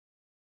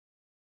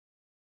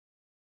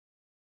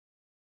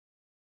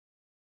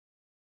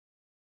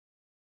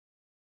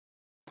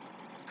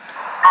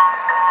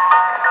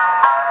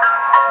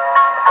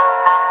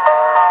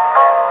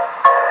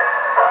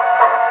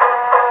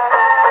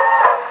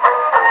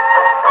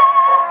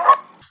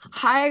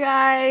Hi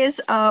guys,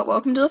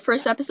 welcome to the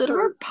first episode of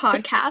our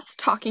podcast,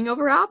 Talking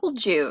Over Apple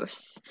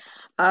Juice.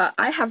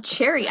 I have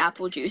cherry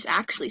apple juice,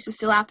 actually, so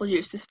still apple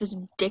juice. This was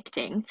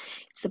addicting.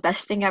 It's the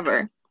best thing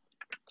ever.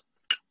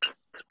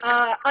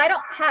 I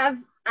don't have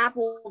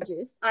apple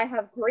juice. I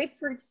have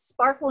grapefruit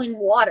sparkling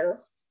water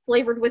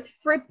flavored with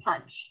fruit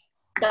punch,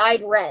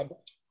 dyed red.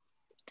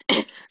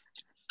 It's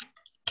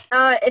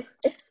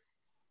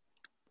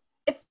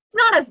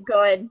not as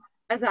good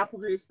as apple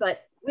juice,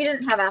 but we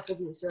didn't have apple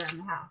juice around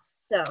the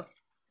house, so I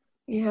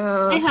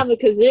Yeah. have a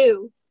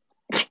kazoo.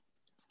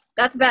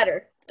 that's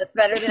better. That's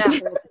better than apple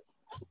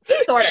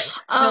juice. Sort of.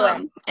 No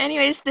way.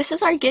 Anyways, this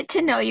is our Get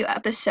to Know You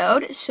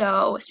episode.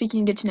 So, speaking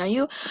of Get to Know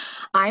You,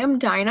 I am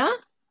Dinah,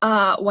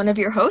 one of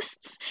your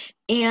hosts,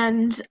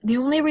 and the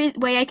only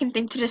way I can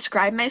think to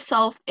describe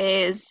myself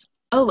is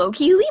a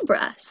low-key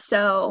Libra.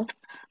 So,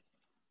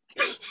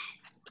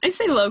 I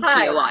say low-key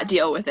Hi. a lot,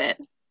 deal with it.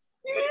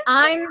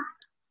 I'm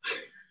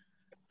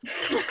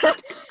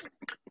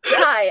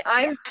Hi,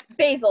 I'm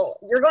Basil.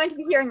 You're going to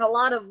be hearing a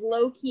lot of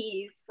low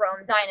keys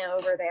from Dinah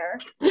over there.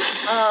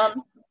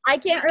 I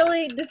can't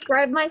really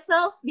describe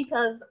myself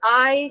because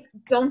I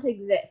don't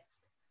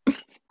exist.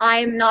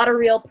 I'm not a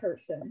real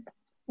person.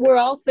 We're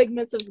all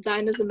figments of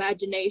Dinah's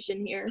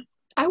imagination here.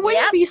 I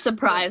wouldn't Yep. be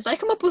surprised. I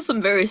come up with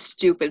some very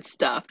stupid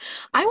stuff.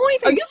 I won't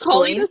even Are you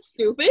calling explain. us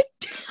stupid?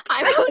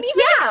 I won't even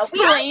Yeah, we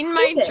are explain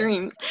my stupid.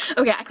 dreams.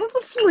 Okay, I come up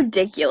with some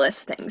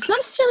ridiculous things. Not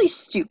necessarily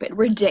stupid,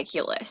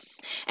 ridiculous.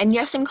 And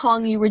yes, I'm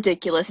calling you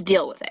ridiculous.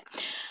 Deal with it.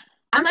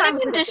 I'm I'm not fine even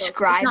with gonna ridiculous, just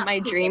describe not my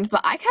stupid. dreams,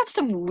 but I have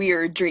some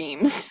weird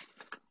dreams.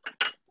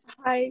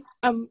 Hi,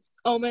 I'm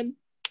Omen.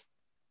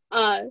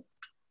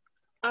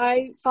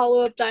 I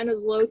follow up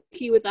Dinah's low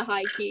key with a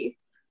high key.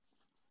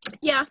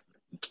 Yeah.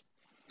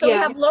 So we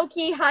Yeah. have low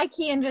key, high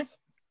key, and just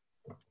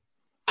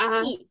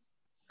key,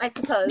 I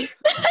suppose.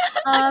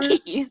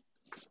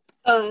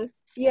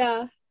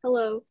 Yeah,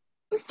 hello.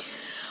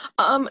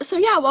 So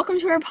yeah, welcome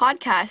to our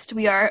podcast.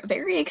 We are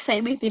very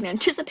excited. We've been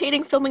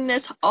anticipating filming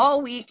this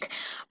all week.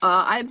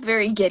 I'm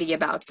very giddy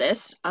about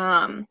this.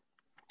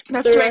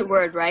 That's the right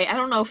word, right? I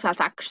don't know if that's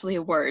actually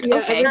a word. Yeah,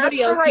 Okay. everybody That's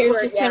the else right here is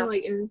word, just yeah. kind of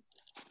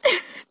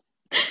like,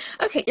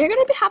 Okay, you're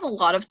going to have a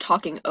lot of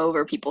talking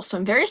over people, so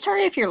I'm very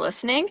sorry if you're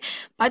listening.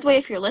 By the way,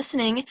 if you're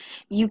listening,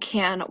 you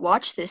can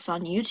watch this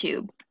on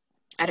YouTube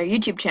at our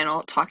YouTube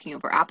channel, Talking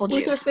Over Apple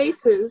with our Juice.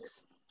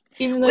 faces.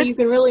 Even though With- you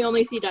can really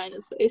only see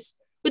Dinah's face.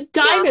 But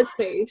Dinah's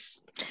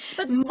face.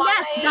 But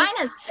My yes,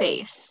 Dinah's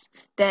face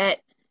that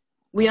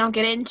we don't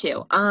get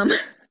into.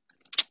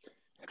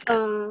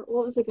 What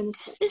was I gonna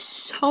say? This is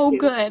so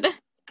good.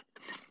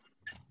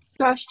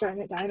 Gosh darn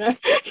it, Dinah.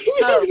 You're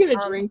just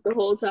gonna drink the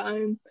whole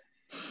time.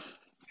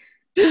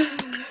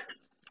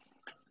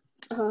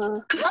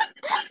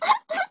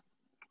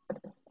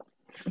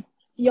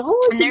 Y'all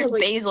are And gonna, there's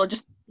like, Basil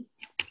just...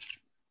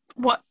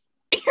 What?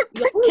 You're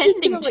y'all are just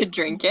pretending gonna, to like,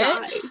 drink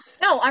die. it?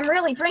 No, I'm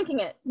really drinking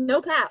it.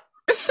 No cap.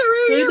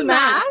 Through your the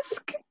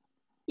mask.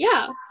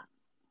 Yeah.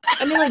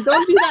 I mean, like,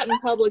 don't do that in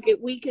public.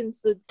 It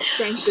weakens the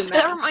strength of the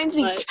mask. That reminds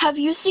me, but- have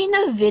you seen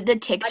the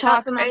TikTok?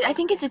 got them on I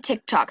think it's a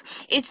TikTok.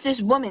 It's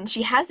this woman,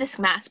 she has this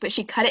mask, but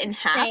she cut it in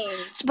half. Same.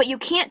 But you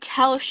can't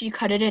tell she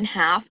cut it in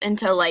half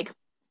until, like,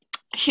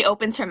 she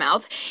opens her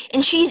mouth,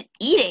 and she's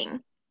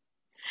eating.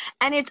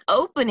 And it's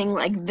opening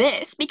like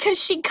this because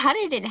she cut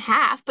it in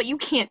half, but you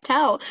can't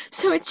tell.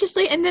 So it's just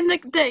like, and then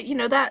like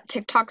that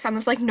TikTok sound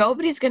is like,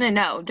 nobody's gonna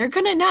know. They're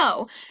gonna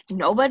know.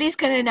 Nobody's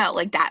gonna know.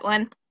 Like that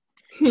one.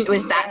 It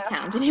was that Yeah.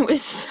 sound, and it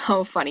was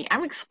so funny.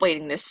 I'm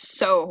explaining this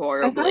so I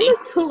horribly. find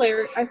this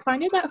hilarious.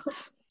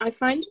 I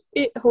find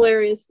it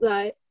hilarious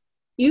that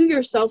you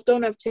yourself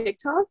don't have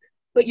TikTok,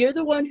 but you're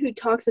the one who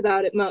talks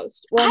about it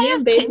most. While I me have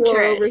and Basil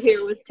are over Pinterest.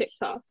 here with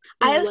TikTok.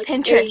 I have like,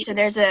 Pinterest, hey, and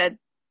there's a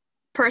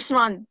person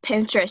on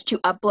Pinterest who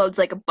uploads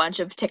like a bunch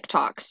of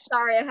TikToks.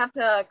 Sorry, I have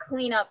to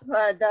clean up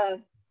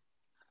the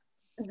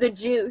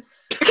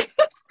juice.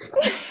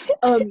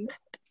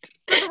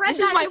 This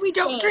is why we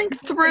don't drink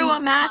through a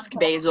mask,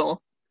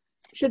 Basil.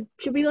 should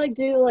we like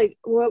do like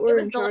what we're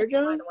in charge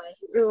of,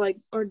 or like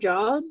our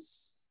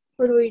jobs,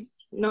 or do we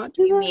not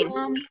do You that?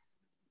 mean?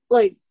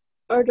 Like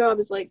our job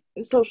is like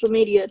social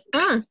media.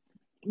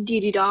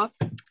 Doc.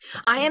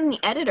 I am the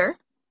editor.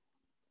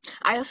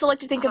 I also like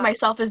to think of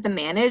myself as the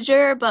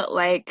manager, but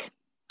like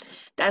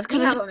that's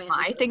kind of just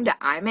my thing that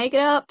I make it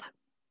up.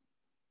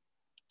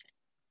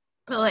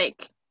 But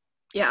like,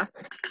 yeah.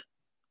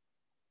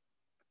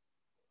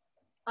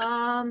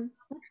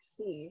 Let's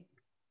see.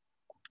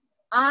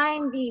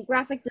 I'm the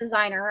graphic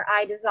designer.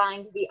 I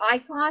designed the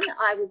icon.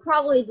 I will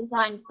probably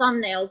design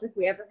thumbnails if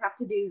we ever have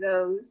to do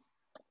those.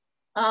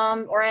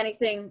 Or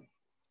anything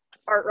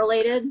art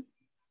related.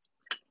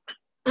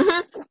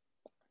 Mm-hmm.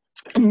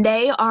 And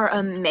they are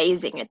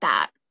amazing at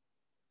that.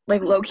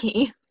 Like low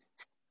key.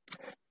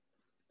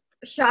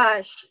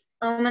 Shush.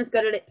 Omen's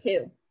good at it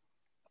too.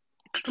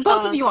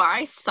 Both of you are.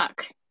 I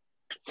suck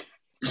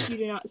You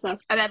do not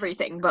suck. at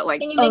everything, but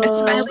like Can you make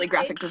especially a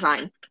graphic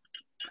design.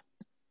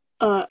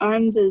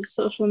 I'm the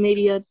social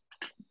media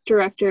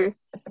director.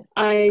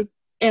 I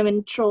am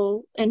in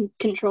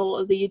control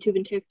of the YouTube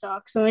and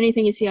TikTok. So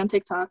anything you see on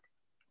TikTok,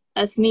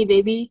 that's me,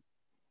 baby.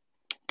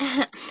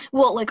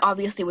 Well, like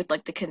obviously with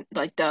like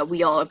the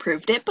we all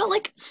approved it, but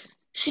like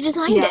she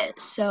designed it,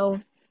 so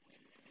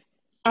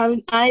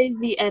I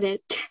the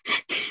edit.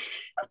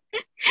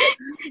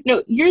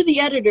 No, you're the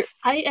editor.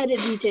 I edit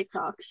the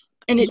TikToks,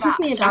 and it took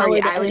me an hour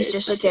to I was edit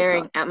just the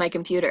staring TikTok. at my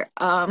computer.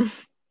 Oh,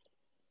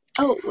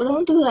 well,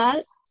 don't do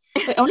that.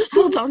 Wait, I want to see.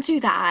 Well, don't do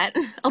that.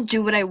 I'll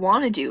do what I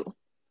want to do.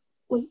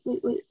 Wait.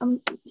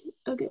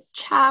 Okay.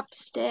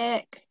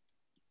 Chapstick.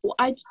 Well,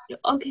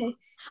 okay.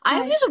 I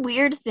have this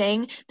weird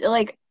thing that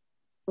like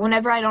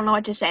whenever I don't know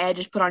what to say, I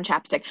just put on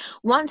chapstick.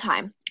 One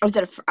time, I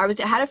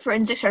had a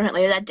forensics tournament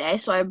later that day,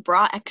 so I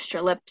brought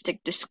extra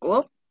lipstick to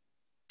school.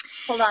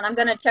 Hold on, I'm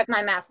gonna check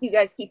my mask. You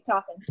guys keep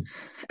talking.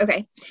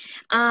 Okay.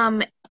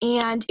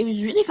 And it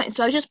was really fun.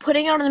 So I was just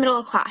putting it on in the middle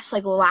of class,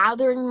 like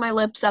lathering my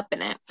lips up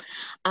in it.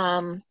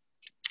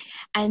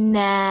 And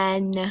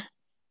then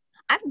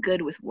I'm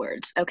good with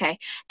words, okay?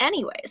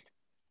 Anyways,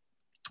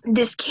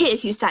 this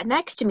kid who sat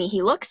next to me,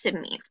 he looks at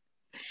me.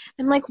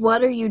 I'm like,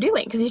 what are you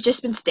doing? Because he's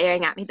just been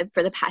staring at me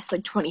for the past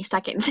like 20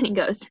 seconds. And he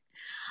goes,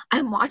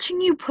 I'm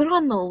watching you put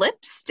on the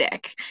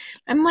lipstick.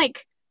 I'm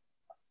like,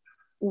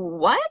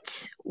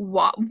 what?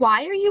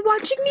 Why are you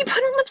watching me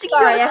put on lipstick?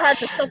 Sorry, I had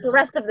to suck the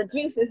rest of the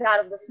juices out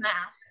of this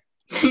mask.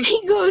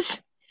 He goes,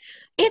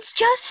 it's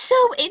just so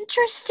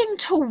interesting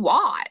to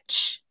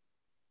watch.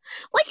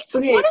 Like,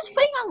 okay. What is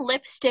putting on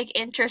lipstick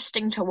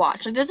interesting to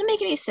watch? It doesn't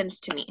make any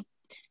sense to me.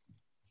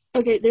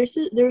 Okay, there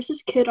was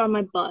this kid on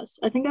my bus.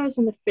 I think I was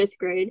in the 5th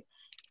grade,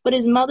 but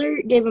his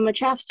mother gave him a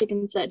chapstick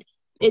and said,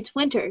 it's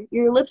winter.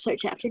 Your lips are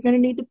chapped. You're going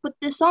to need to put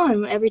this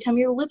on every time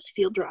your lips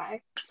feel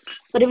dry.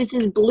 But it was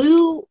this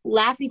blue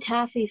Laffy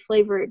Taffy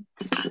flavored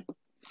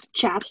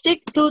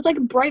chapstick. So it's like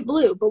bright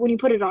blue, but when you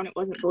put it on, it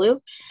wasn't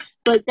blue.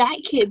 But that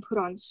kid put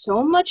on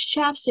so much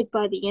chapstick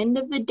by the end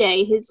of the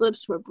day, his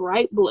lips were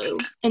bright blue,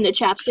 and the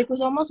chapstick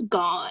was almost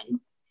gone.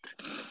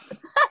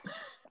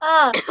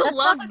 I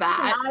love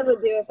that. I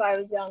would do if I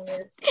was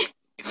younger.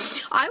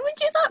 I would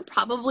do that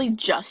probably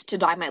just to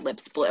dye my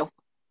lips blue.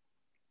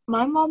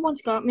 My mom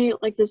once got me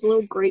like this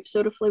little grape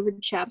soda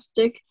flavored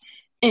chapstick,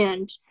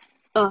 and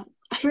I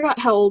forgot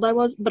how old I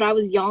was, but I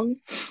was young.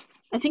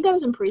 I think I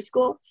was in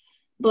preschool,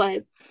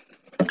 but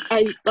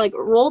I like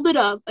rolled it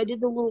up. I did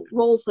the little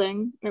roll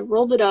thing. I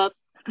rolled it up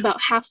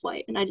about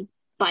halfway, and I just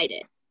bite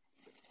it,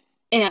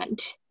 and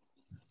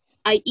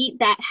I eat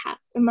that half.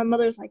 And my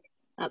mother's like,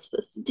 "Not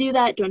supposed to do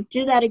that. Don't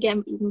do that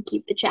again. But you can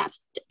keep the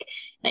chapstick."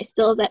 And I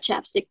still have that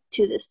chapstick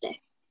to this day.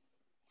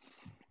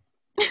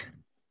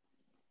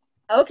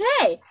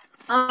 Okay.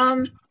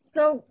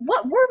 So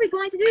what were we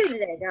going to do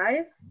today,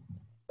 guys?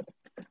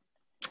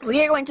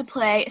 We are going to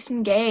play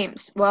some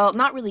games. Well,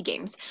 not really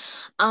games.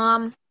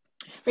 We're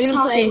going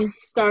to play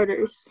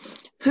starters.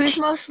 Who's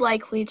most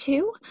likely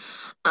to?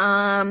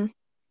 And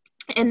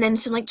then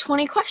some like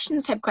 20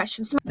 questions type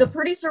questions. The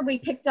producer we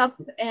picked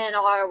up in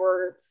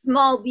our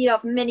small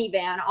beat-up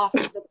minivan off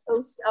of the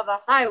coast of a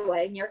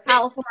highway near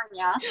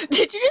California.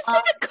 Did you just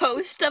say the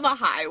coast of a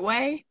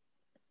highway?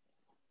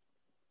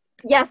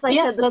 Yes, I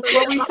said that's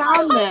where we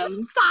found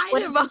them.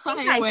 Side of a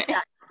highway.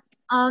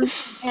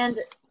 And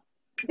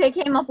they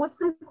came up with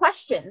some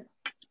questions.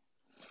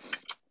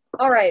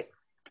 All right.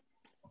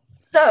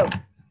 So,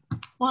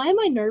 why am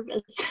I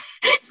nervous?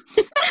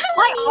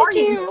 Why are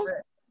you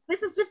nervous?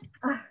 This is just.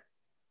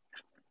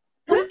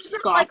 Don't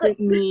scoff at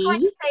me. Who's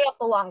going to stay up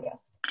the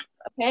longest?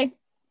 Okay.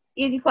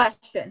 Easy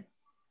question.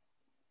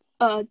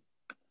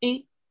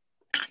 Me.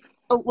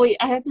 Oh wait,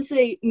 I have to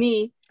say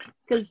me.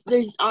 Because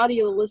there's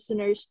audio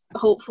listeners,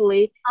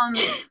 hopefully.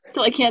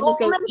 So I can't just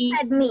go eat.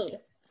 Said me.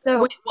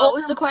 So wait, what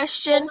was the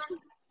question?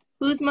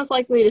 Who's most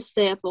likely to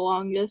stay up the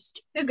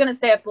longest? Who's gonna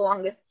stay up the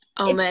longest?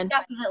 Omen. It's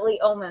definitely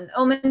Omen.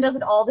 Omen does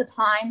it all the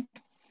time.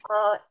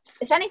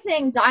 If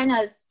anything,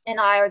 Dinah's and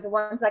I are the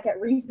ones that get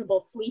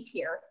reasonable sleep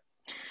here.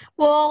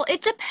 Well,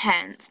 it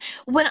depends.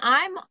 When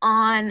I'm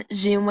on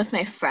Zoom with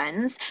my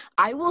friends,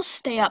 I will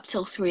stay up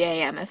till 3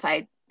 a.m. if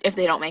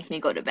they don't make me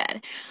go to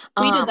bed.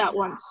 We did that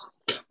once.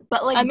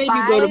 But like I made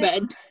you go to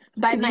bed.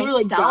 By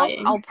myself,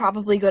 I'll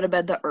probably go to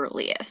bed the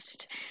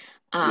earliest.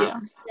 Yeah.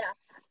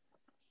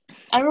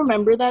 I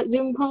remember that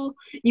Zoom call.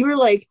 You were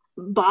like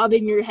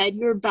bobbing your head.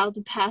 You were about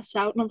to pass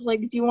out, and I was like,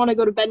 "Do you want to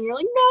go to bed?" And you're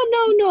like,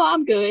 "No,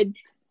 I'm good."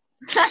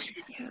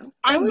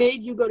 I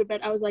made you go to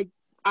bed. I was like,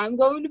 "I'm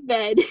going to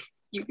bed.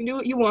 You can do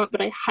what you want, but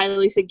I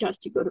highly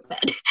suggest you go to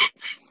bed."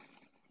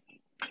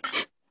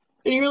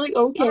 And you're like,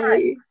 "Okay." All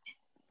right.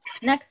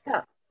 Next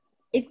up.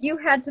 If you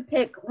had to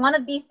pick one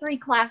of these 3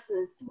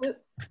 classes, who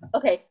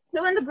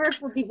in the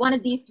group would be one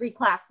of these 3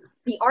 classes?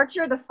 The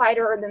archer, the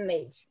fighter, or the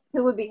mage?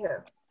 Who would be who?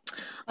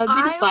 I'd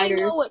be the fighter. I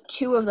only know what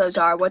 2 of those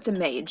are. What's a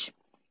mage?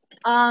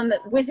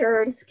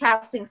 Wizards,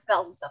 casting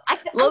spells and stuff.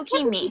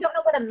 Low-key me. You don't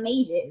know what a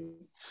mage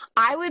is.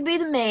 I would be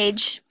the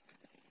mage.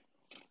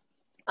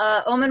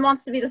 Omen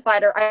wants to be the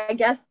fighter. I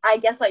guess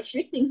I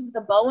shoot things with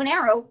a bow and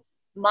arrow.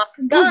 Mock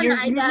gun, your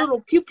I guess.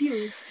 Little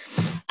pew-pew.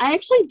 I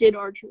actually did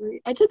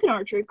archery. I took an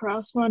archery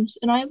class once,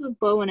 and I have a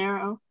bow and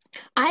arrow.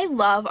 I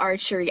love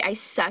archery. I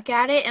suck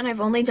at it, and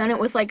I've only done it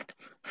with like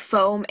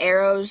foam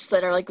arrows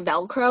that are like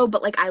Velcro,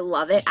 but like I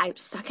love it. I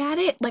suck at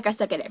it. Like I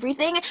suck at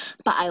everything,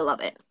 but I love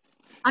it.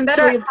 I'm So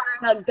better we at have-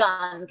 firing a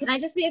gun. Can I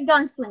just be a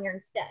gunslinger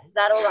instead? Is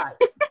that all right?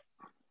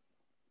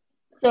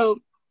 So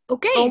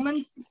Okay.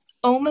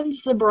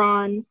 Omen's the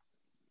brawn.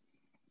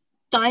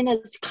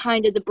 Dinah's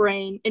kind of the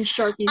brain, and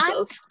Sharky's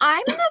both.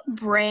 I'm the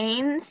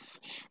brains.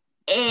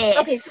 If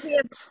Okay, so we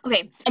have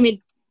okay, I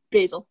mean,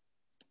 Basil.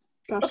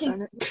 Gosh Okay,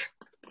 darn it.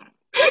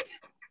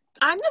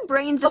 I'm the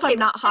brains if Okay, I'm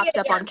not say it hopped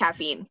up on again.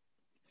 caffeine.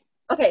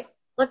 Okay,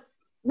 let's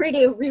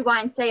redo,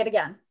 rewind, say it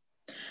again.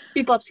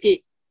 Beep up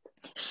skeet.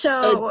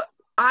 So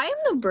I'm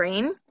the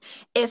brain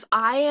if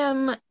I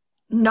am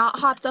not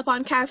hopped up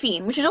on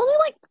caffeine, which is only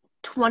like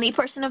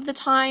 20% of the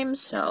time.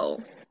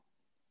 So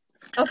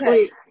Okay,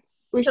 Wait,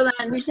 we so should,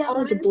 then we should have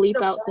like a Omen's bleep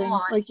the out thing.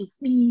 brawn. Like just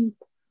beep.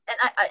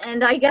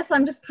 and I guess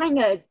I'm just kind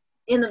of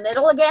in the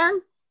middle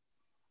again.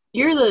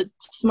 You're the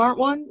smart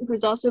one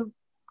who's also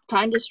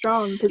kind of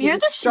strong because you're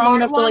the strong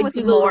smart enough to one like with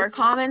do the more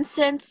common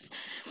sense.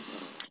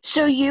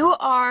 So you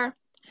are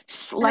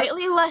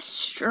slightly less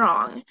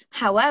strong.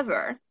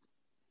 However,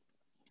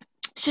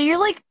 so you're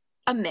like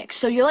a mix.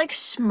 So you're like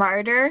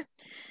smarter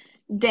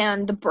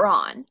than the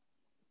brawn,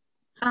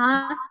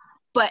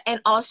 but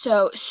and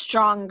also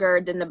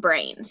stronger than the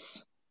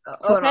brains.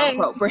 Quote Okay.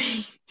 unquote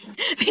brains.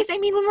 Because I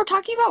mean, when we're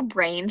talking about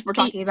brains, we're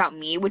talking about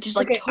me, which is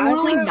like Okay,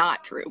 totally I've-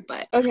 not true.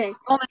 But Okay,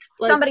 Omen,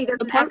 like somebody, there's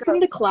an apart echo. from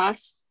the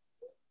class,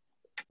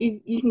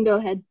 you can go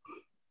ahead.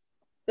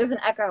 There's an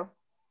echo.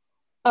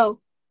 Oh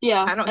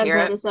yeah, I don't I've hear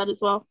it. noticed that as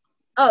well.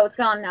 Oh, it's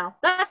gone now.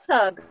 That's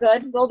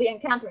good. We'll be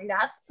encountering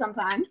that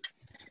sometimes.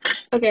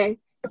 Okay,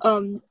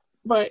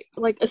 but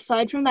like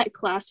aside from that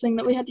class thing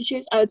that we had to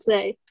choose, I would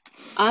say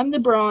I'm the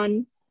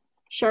brawn,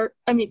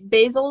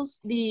 Basil's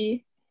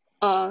the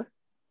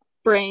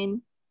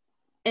brain,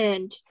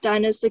 and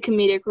Dinah's the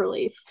comedic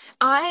relief.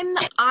 I'm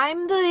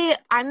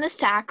the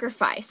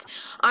sacrifice.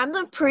 I'm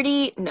the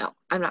pretty. No,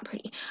 I'm not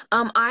pretty.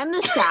 I'm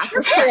the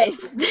sacrifice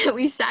that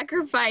we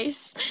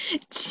sacrifice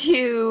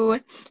to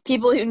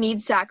people who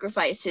need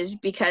sacrifices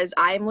because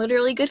I'm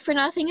literally good for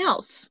nothing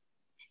else.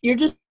 You're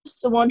just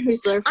the one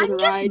who's there for the I'm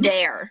just ride.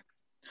 there.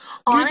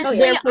 You're Honestly,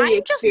 there for the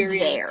I'm just there.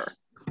 experience.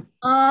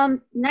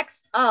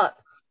 Next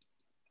up,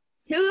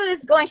 who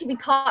is going to be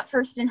caught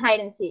first in hide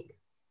and seek?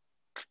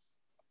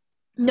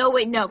 No,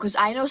 wait, no, because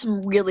I know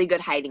some really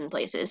good hiding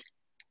places.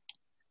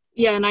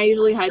 Yeah, and I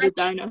usually hide with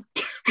Dinah.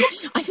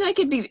 I feel like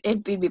it'd be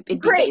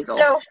Great. Basil.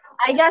 So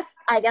I guess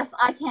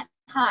I can't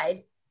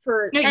hide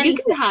for No, you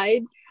anything. can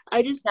hide.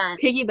 I just Done.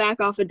 piggyback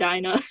off of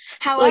Dinah.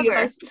 However,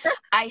 Like, if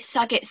I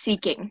suck at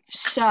seeking,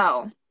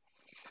 so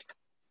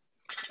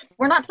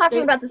We're not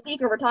talking about the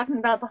seeker. We're talking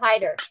about the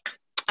hider.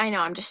 I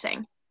know. I'm just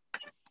saying.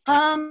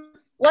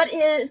 What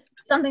is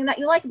something that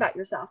you like about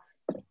yourself?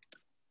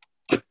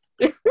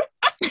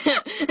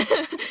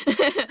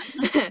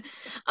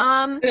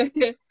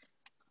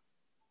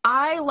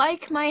 I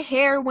like my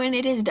hair when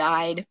it is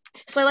dyed.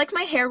 So I like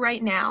my hair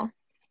right now.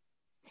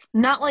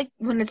 Not like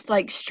when it's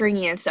like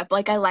stringy and stuff.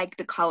 Like I like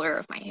the color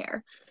of my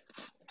hair.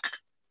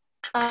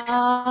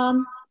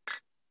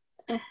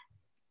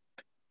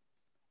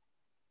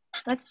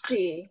 Let's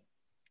see.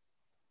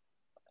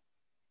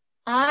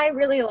 I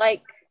really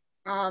like,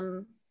 I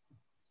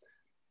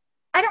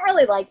don't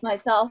really like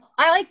myself.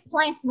 I like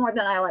plants more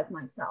than I like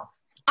myself.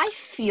 I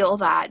feel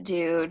that,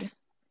 dude.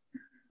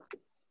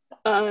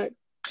 I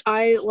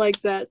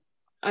like that.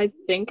 I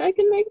think I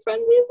can make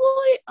friends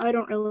easily. I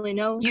don't really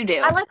know. You do.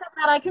 I like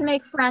that I can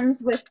make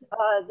friends with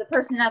the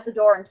person at the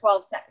door in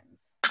 12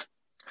 seconds.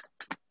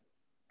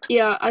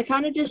 Yeah, I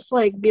kind of just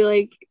like be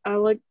like, I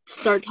like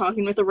start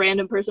talking with a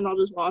random person. I'll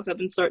just walk up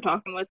and start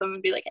talking with them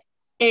and be like,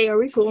 "Hey, are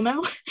we cool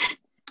now?"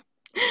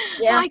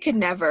 Yeah. I could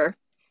never.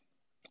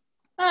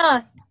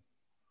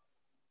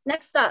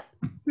 Next up.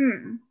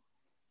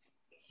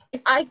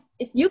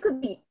 If you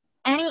could be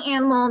any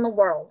animal in the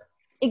world,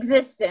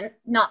 existent,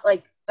 not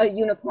like a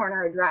unicorn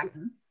or a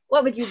dragon,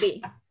 what would you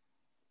be?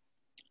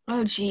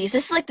 Oh, geez.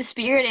 This is like the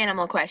spirit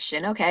animal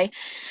question. Okay.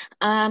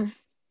 Let's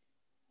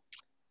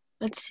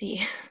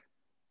see.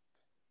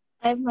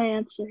 I have my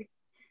answer.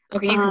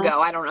 Okay, you can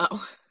go. I don't know.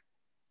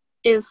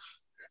 If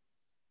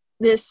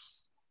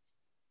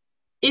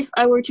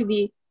I were to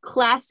be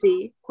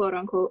classy, quote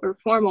unquote, or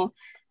formal,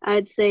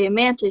 I'd say a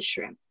mantis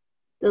shrimp.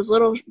 Those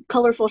little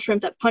colorful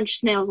shrimp that punch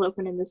snails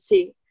open in the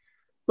sea.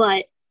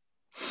 But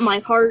my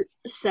heart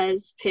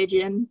says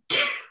pigeon.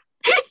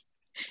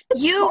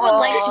 You would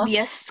like to be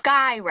a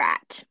sky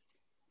rat.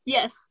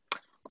 Yes.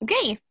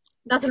 Okay.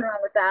 Nothing wrong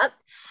with that.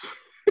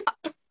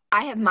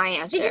 I have my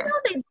Did you answer. know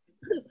they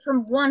poop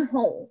from one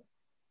hole?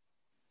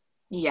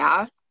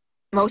 Yeah.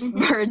 Most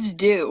birds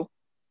do.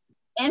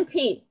 And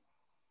pee.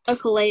 A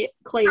From the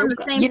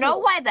Cleopa. same You know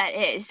hole. why that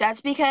is?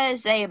 That's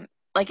because they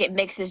like it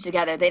mixes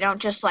together. They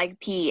don't just like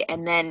pee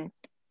and then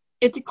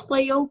It's a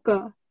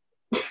Cleopa.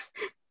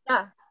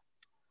 Yeah.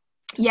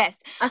 Yes.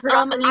 I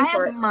forgot the I name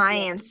for have it. my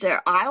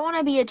answer. I want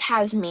to be a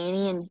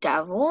Tasmanian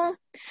devil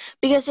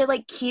because they're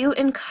like cute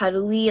and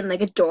cuddly and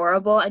like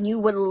adorable, and you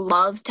would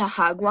love to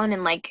hug one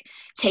and like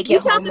take it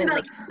You're home talking and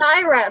about like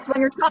sky rats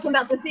when you're talking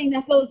about the thing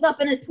that goes up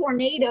in a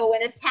tornado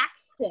and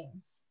attacks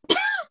things.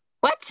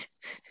 what?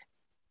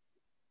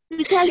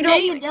 The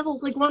Tasmanian They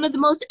devil's like one of the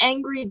most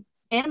angry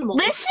animals.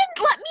 listen.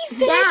 Let me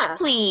finish, Yeah.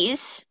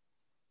 please.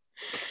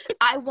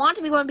 I want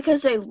to be one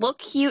because they look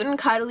cute and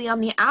cuddly on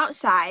the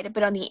outside,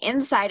 but on the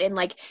inside and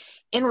like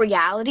in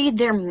reality,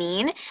 they're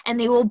mean and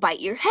they will bite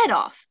your head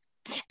off.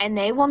 And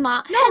they will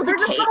not No, they're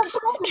just hesitate little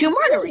balls to of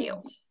murder rage.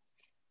 you.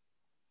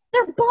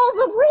 They're balls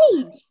of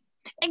rage.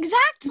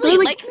 Exactly,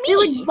 like They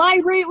me. like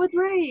vibrate with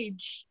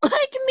rage. Like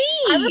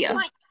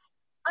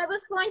I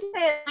was me. going to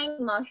say a tiny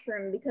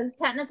mushroom because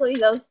technically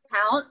those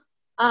count.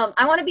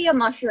 I want to be a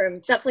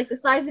mushroom that's like the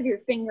size of your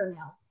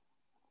fingernail.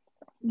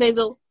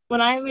 Basil,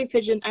 when I am a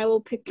pigeon, I will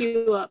pick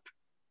you up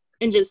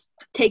and just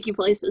take you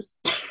places.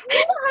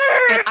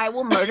 And I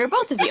will murder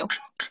both of you.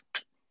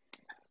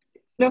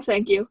 No,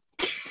 thank you.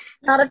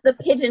 Not if the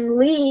pigeon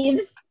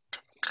leaves.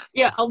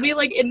 Yeah, I'll be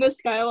like in the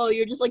sky while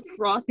you're just like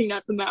frothing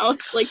at the mouth.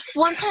 Like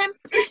One time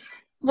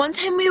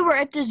we were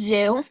at the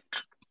zoo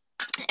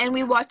and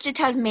we watched a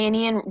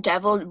Tasmanian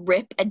devil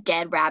rip a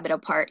dead rabbit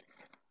apart.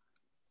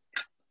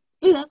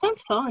 ooh, that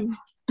sounds fun.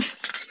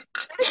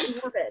 That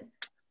is morbid.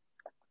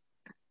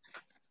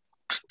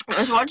 I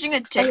was watching a I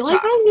TikTok.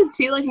 like how you can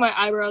see like my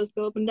eyebrows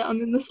go up and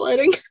down in the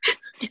sliding.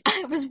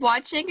 I was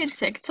watching a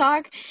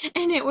TikTok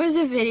and it was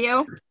a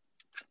video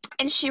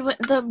and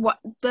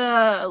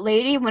the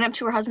lady went up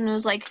to her husband and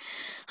was like,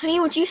 "Honey,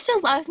 would you still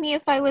love me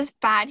if I was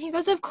fat?" And he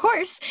goes, "Of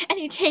course." And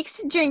he takes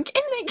a drink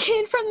and the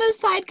kid from the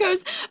side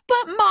goes,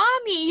 "But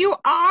mommy, you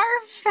are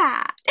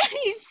fat." And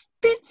he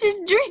spits his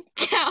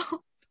drink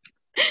out.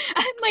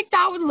 I'm like,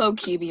 that would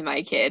low-key be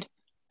my kid.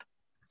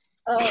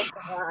 Oh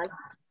god.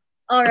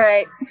 All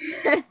right.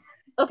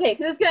 Okay,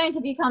 who's going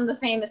to become the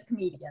famous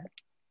comedian?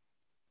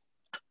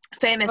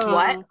 Famous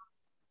what?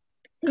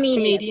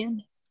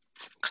 Comedian.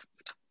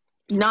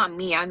 Not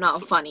me, I'm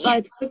not funny.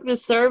 I took the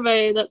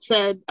survey that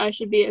said I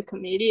should be a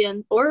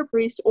comedian or a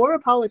priest or a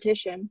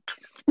politician.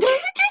 Those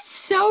are just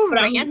so But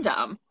I'm-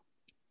 random.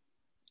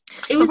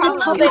 It was a Well,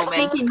 no, public they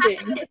all speaking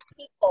thing.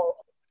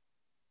 People.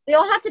 They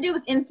all have to do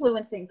with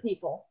influencing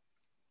people.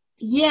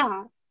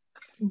 Yeah.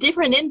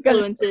 Different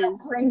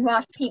influences.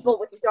 Brainwash people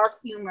with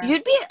dark humor. I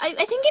think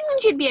it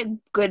means you'd be a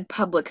good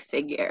public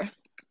figure.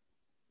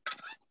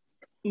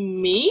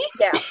 Me?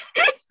 Yeah.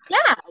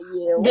 Yeah,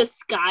 you. The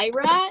Sky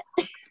Rat?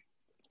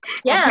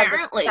 Yeah,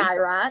 Apparently. the sky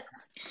rat.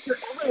 You're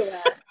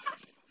everywhere.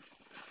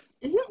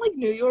 Isn't like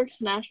New York's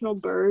national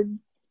bird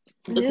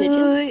the New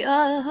pigeon?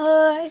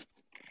 York.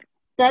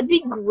 That'd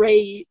be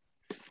great.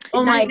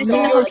 Oh my This is the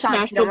New god. whole York's time, so you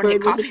national don't wanna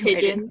bird get was a copyrighted.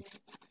 pigeon.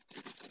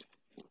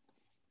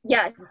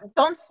 Yeah,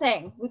 don't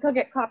sing. We could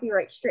get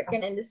copyright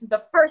stricken, and this is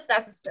the first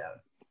episode.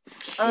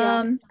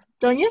 Yeah.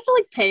 Don't you have to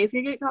like pay if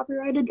you get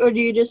copyrighted, or do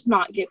you just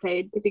not get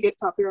paid if you get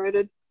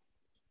copyrighted?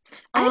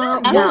 I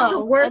don't I know. don't The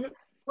know. worst,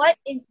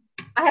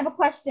 I have a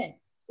question.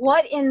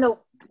 What in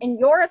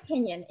your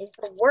opinion is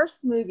the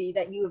worst movie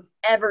that you have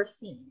ever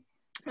seen?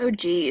 Oh,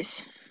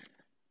 geez.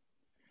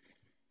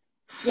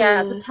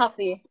 Yeah, it's a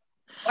toughie.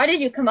 Why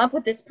did you come up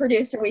with this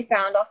producer we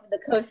found off of the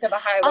coast of a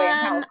highway in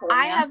California?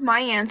 I have my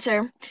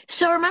answer.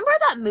 So remember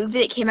that movie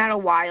that came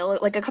out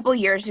like a couple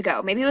years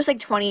ago? Maybe it was like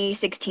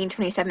 2016,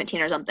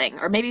 2017 or something,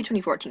 or maybe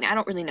 2014. I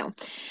don't really know.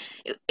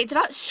 It's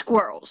about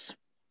squirrels.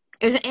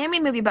 It was an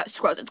animated movie about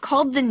squirrels. It's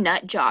called The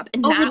Nut Job,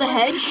 and Over that the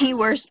was Hedge? the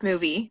worst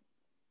movie.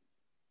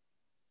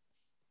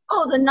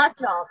 Oh, The Nut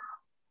Job.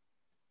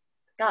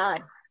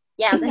 God.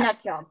 Yeah, The Nut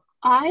Job.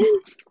 I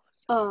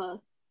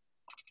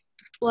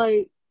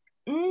like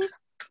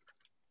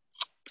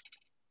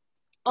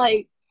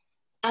like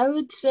I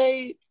would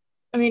say,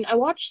 I mean, I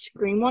watched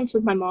Scream once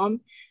with my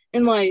mom,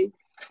 and like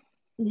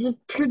the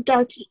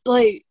production,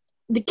 like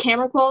the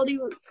camera quality,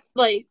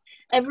 like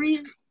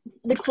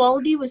the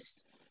quality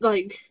was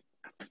like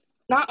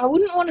not, I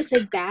wouldn't want to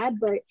say bad,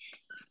 but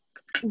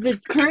the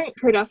current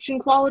production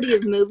quality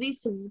of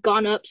movies has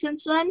gone up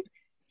since then.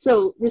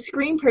 So the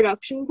Scream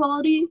production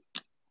quality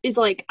is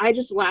like, I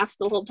just laughed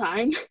the whole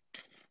time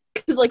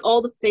because like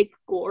all the fake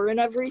gore and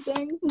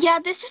everything. Yeah,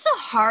 this is a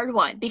hard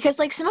one because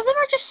like some of them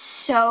are just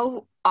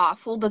so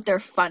awful that they're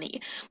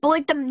funny. But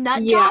like The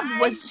Nut Yeah.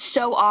 Job was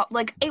so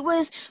like it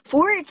was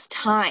for its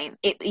time.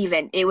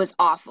 It was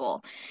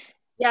awful.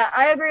 Yeah,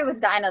 I agree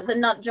with Dinah. The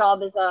Nut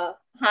Job is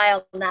high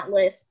on that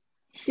list.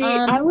 See,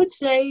 I would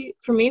say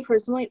for me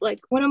personally, like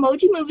when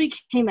Emoji Movie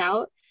came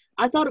out,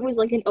 I thought it was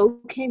like an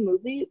okay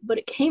movie, but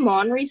it came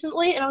on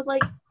recently and I was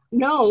like,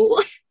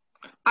 no.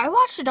 I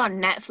watched it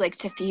on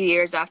Netflix a few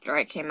years after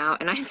I came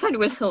out, and I thought it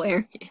was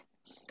hilarious.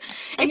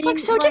 I It's mean, like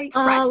so like,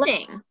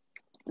 depressing,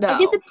 though. I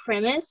get the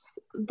premise,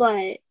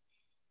 but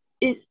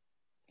it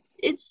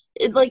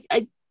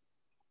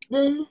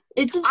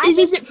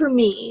isn't for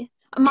me.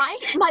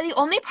 The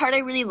only part I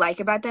really like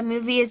about that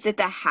movie is that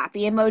the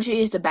happy emoji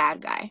is the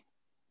bad guy.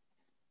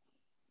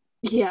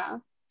 Yeah.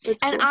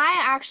 That's And cool. I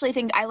actually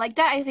think I like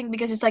that. I think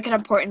because it's like an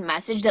important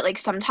message that like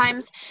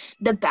sometimes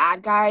the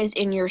bad guys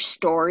in your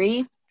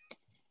story,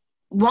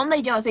 one,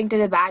 they don't think they're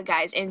the bad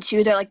guys, and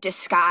two, they're like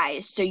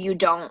disguised, so you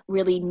don't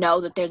really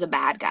know that they're the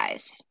bad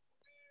guys.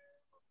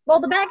 Well,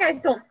 the bad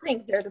guys don't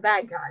think they're the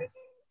bad guys.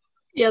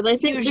 Yeah, they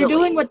think they're Usually.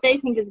 doing what they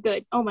think is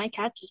good. Oh, my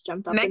cat just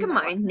jumped up. in my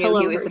lap. Megamind knew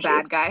Hello, he was the Hershey.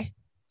 bad guy.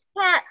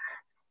 Cat.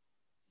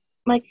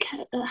 My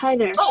cat. Hi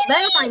there. Oh,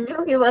 Megamind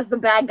knew he was the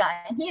bad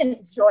guy, and he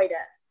enjoyed it.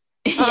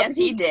 Yes,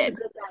 he was did. a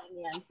good guy in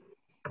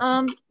the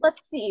end.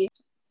 Let's see.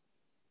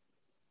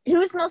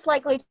 Who's most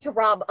likely to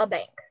rob a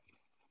bank?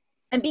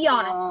 And be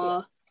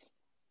honest.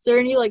 Is there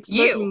any like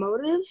certain You.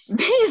 motives?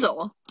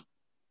 Basil.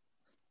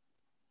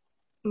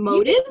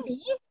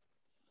 Motives?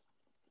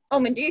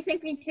 Omen, do you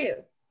think me too?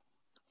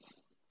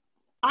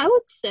 I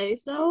would say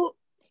so.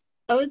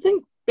 I would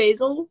think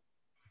Basil.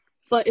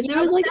 But if You there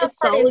know, was like the a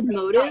sad part is solid that,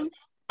 motive,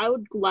 I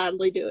would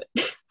gladly do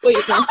it. Wait,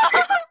 no.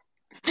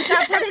 The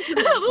sad part is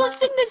We'll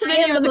send this I am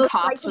video to the the most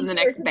cops when the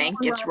likely next person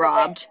bank to gets rob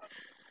a bank.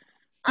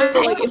 robbed.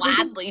 No, I like, if we can,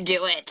 gladly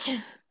do it.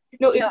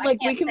 no, if No, I like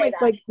we can't can say make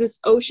that. like this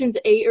Ocean's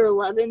 8 or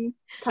 11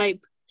 type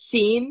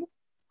scene,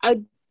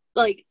 I'd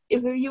like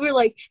if you were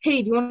like,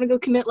 hey, do you want to go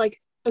commit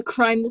like a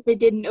crime that they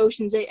did in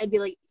Ocean's 8? I'd be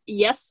like,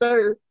 yes,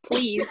 sir,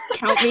 please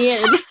count me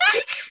in.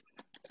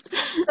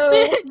 So,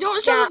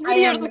 Don't show yeah, this I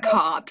video am to the the most-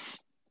 cops.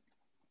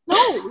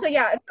 No. so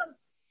yeah,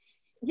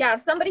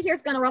 if somebody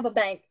here's gonna rob a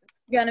bank,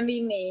 it's gonna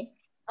be me.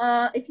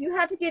 If you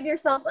had to give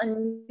yourself a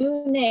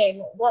new name,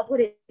 what would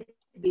it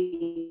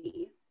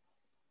be?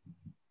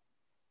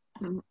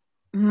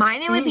 My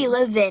name would be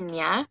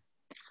Lavinia.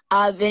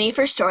 Vinny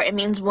for short. It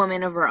means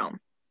woman of Rome.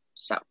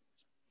 So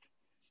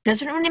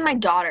that's what I'm gonna name my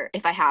daughter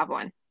if I have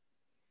one.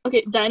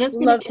 Okay, Dinah's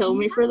gonna Love kill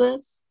me for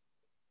this,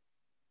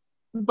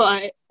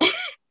 but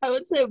I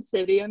would say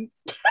Obsidian.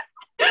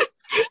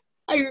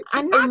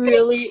 I'm not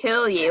really, gonna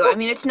kill you. I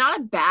mean, it's not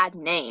a bad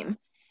name.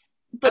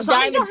 but As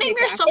long as you Diamond don't name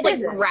Pickaxe yourself like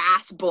is.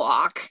 Grass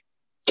Block.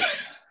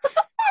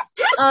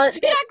 Uh,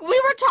 Yeah, we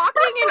were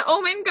talking and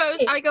Omen goes,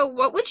 I go,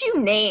 what would you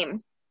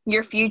name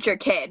your future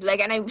kid?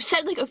 Like, and I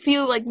said like a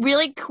few like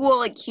really cool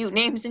like cute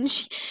names, and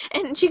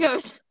she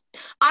goes,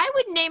 I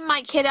would name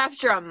my kid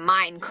after a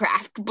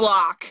Minecraft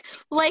block,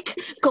 like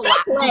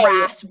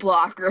grass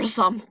block or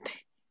something.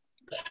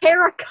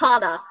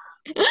 terracotta.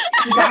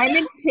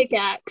 Diamond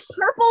Pickaxe.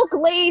 Purple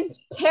glazed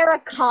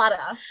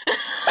terracotta.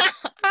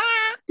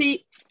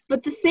 See,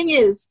 but the thing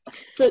is,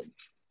 so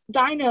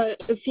Dinah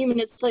a few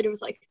minutes later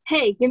was like,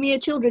 hey, give me a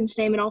children's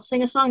name and I'll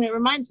sing a song that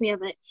reminds me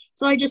of it.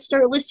 So I just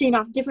started listing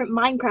off different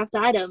Minecraft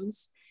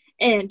items,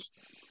 and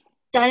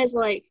Dinah's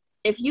like,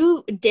 if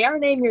you dare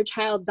name your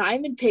child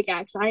Diamond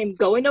Pickaxe, I am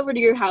going over to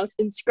your house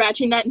and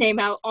scratching that name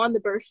out on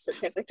the birth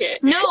certificate.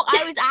 No,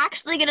 I was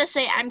actually gonna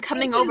say I'm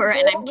coming over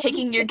and I'm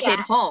taking your kid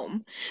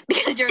home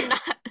because you're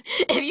not.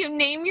 If you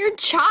name your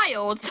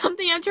child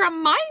something after a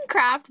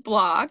Minecraft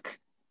block,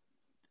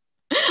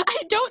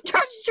 I don't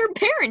trust your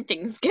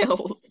parenting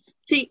skills.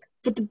 See,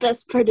 but the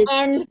best part is,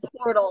 End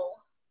portal.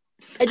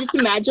 I just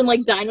imagine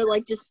like Dinah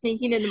like just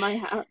sneaking into my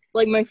house,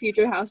 like my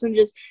future house, and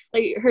just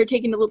like her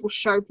taking a little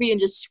Sharpie and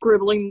just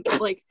scribbling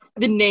like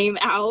the name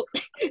out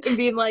and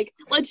being like,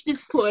 let's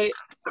just put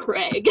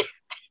Craig.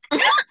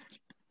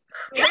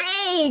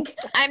 Craig.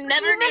 I'm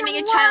never Even naming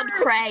a child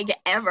worse. Craig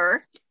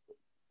ever.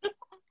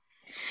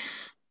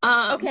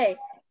 Okay,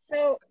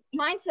 so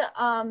mine's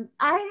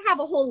I have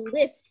a whole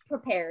list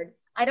prepared.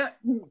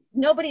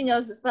 Nobody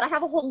knows this, but I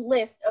have a whole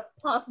list of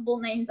possible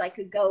names I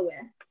could go with.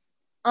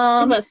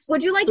 Give us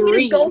Would you like me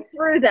 3. to go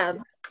through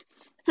them?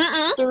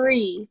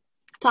 3.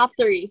 Top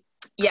 3.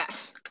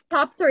 Yes.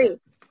 Top 3.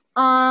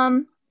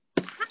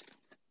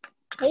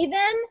 Haven,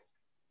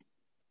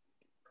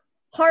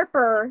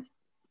 Harper,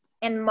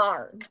 and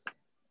Mars.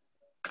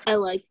 I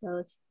like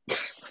those.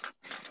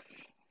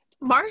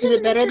 Mars Is is it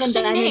an better than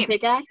interesting Diamond name.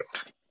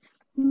 Pickaxe?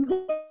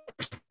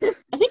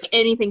 I think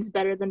anything's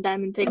better than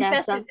Diamond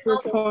Pickaxe at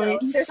this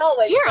point. There's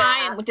always Here that.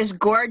 I am with this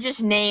gorgeous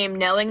name,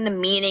 knowing the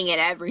meaning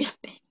and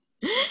everything.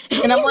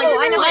 And I'm like,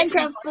 I know.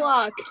 Minecraft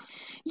block.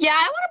 Yeah,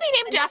 I want to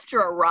be named after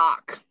a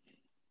rock.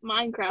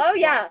 Minecraft Oh block.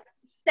 yeah,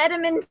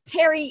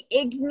 sedimentary,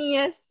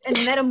 igneous, and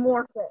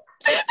metamorphic.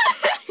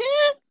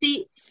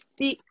 See,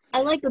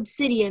 I like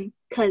Obsidian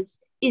because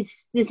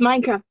it's this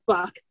Minecraft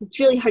block. It's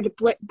really hard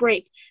to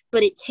break,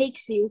 but it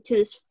takes you to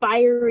this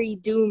fiery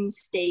doom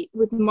state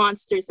with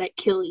monsters that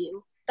kill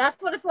you.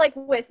 That's what it's like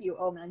with you,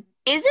 Omen.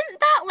 Isn't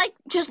that like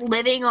just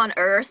living on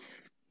Earth?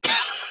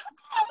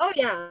 Oh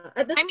yeah,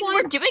 at this I mean, point,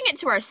 we're doing it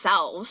to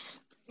ourselves.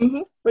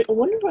 Mm-hmm. Wait, I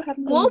wonder what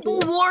happened. Global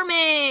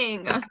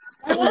warming.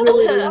 I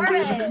really didn't do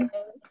Alright. that.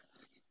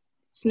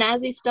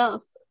 Snazzy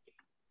stuff.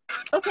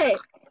 Okay,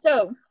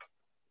 so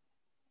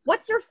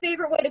what's your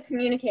favorite way to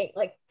communicate?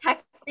 Like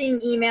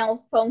texting,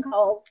 email, phone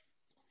calls?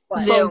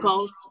 What? Zoom. Phone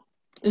calls.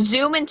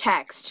 Zoom and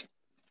text.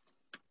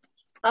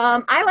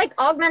 I like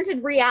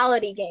augmented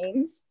reality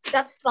games.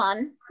 That's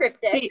fun.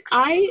 Cryptic. See,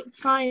 I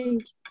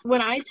find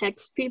when I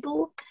text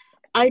people,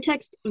 I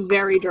text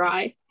very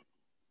dry.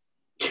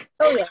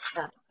 Oh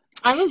yeah.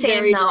 I'm a Same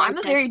very though. dry I'm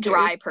a very texter.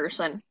 dry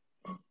person.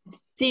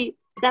 See,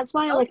 That's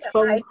why I like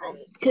phone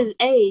calls. Because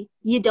A,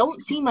 you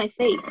don't see my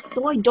face,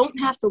 so I don't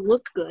have to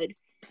look good.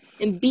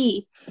 And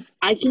B,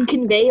 I can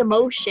convey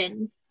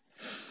emotion.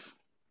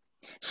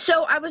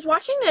 So I was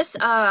watching this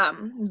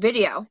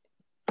video,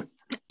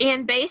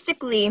 and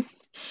basically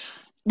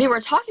they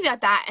were talking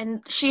about that,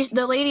 and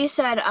the lady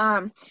said,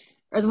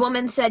 or the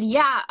woman said,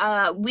 yeah,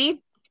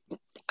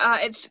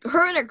 it's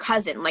her and her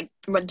cousin, like,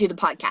 do the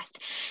podcast.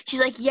 She's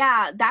like,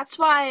 yeah, that's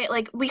why,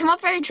 like, we come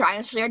off very dry,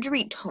 and it's really hard to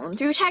read tone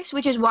through text,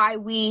 which is why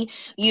we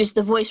use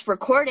the voice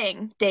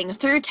recording thing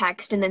through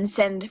text and then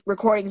send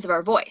recordings of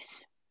our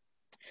voice.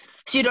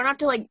 So you don't have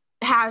to, like,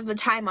 have the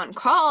time on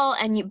call,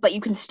 but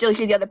you can still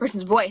hear the other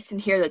person's voice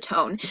and hear the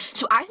tone.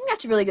 So I think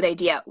that's a really good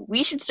idea.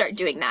 We should start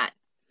doing that.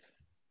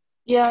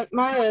 Yeah,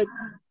 my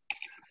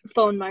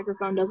phone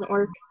microphone doesn't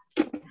work,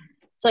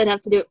 so I'd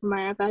have to do it from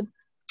my iPad.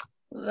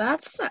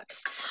 That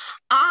sucks.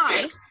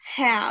 I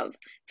have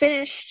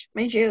finished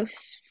my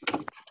juice.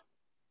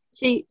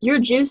 See, your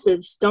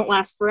juices don't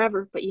last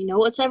forever, but you know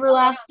what's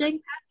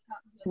everlasting?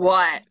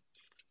 What?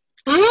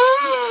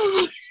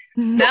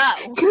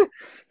 No.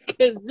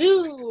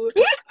 Kazoo!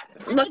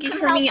 Lucky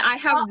for me, I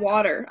have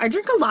water. I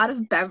drink a lot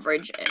of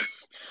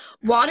beverages.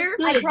 Water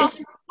I brought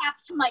the cap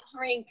to my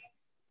drink.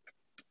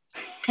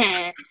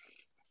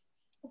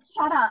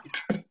 Shut up.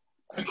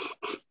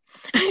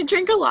 I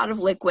drink a lot of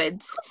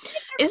liquids.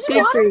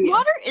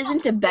 Water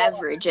isn't a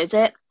beverage, is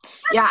it?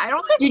 Yeah, I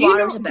don't think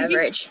water's a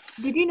beverage.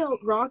 Did you know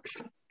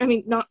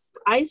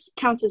ice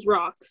counts as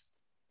rocks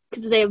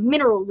because they have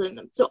minerals in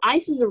them. So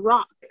ice is a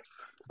rock,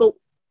 but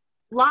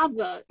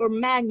lava or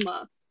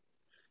magma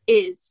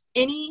is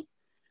any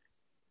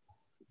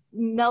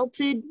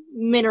melted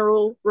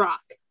mineral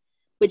rock,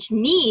 which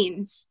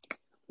means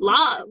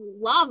lava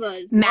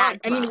is magma.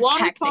 I mean,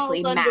 water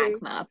technically falls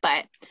magma, under,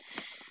 but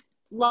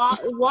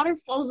water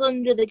falls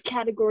under the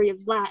category of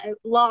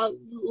magma.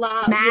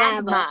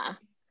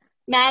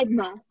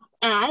 Magma.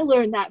 And I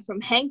learned that from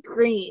Hank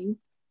Green,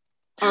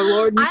 our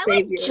Lord and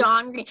Savior. Like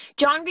John Green.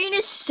 John Green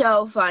is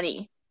so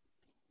funny.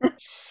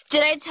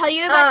 Did I tell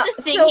you about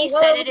the thing he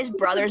said at his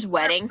brother's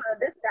wedding?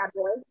 This bad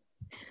boy.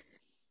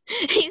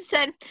 He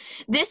said,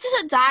 "This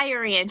is a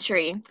diary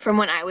entry from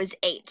when I was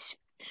 8.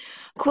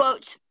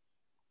 Quote,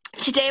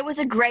 today was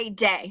a great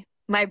day.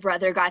 My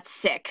brother got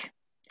sick.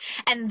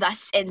 And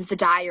thus ends the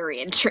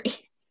diary entry."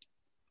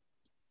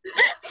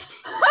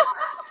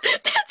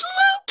 That's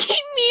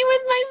low-key me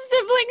with my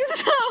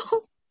siblings,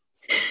 though.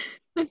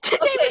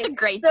 Today was a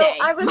great day.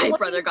 My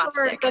brother got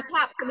sick.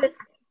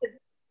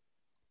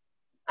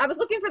 I was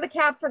looking for the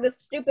cap for this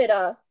stupid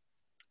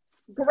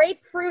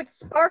grapefruit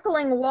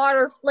sparkling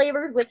water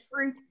flavored with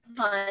fruit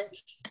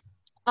punch.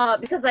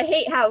 Because I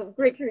hate how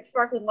grapefruit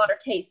sparkling water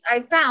tastes.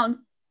 I found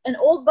an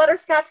old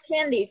butterscotch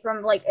candy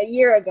from like a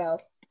year ago.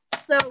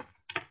 So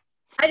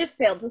I just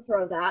failed to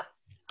throw that.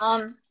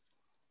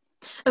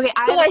 Okay,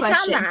 I have a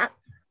question. Found that.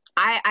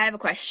 I have a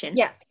question.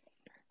 Yes.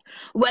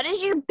 What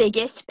is your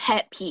biggest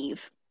pet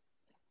peeve?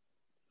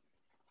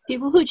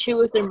 People who chew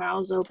with their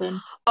mouths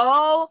open.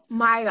 Oh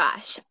my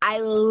gosh. I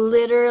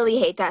literally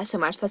hate that so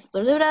much. That's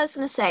literally what I was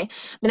going to say.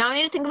 But now I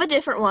need to think of a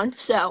different one.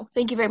 So,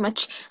 thank you very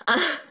much.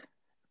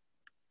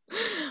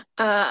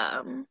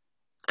 I'm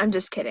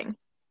just kidding.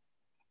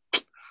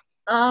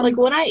 Like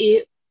when I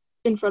eat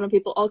in front of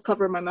people, I'll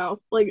cover my mouth.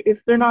 Like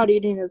if they're not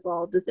eating as well,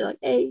 I'll just be like,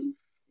 hey.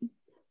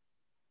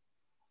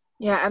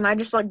 Yeah, and I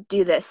just like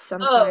do this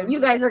sometimes. Oh,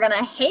 you guys are going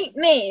to hate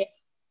me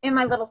and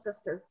my little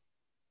sister.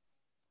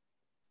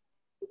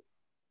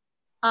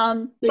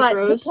 But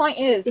the point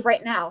is,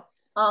 right now,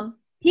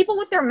 people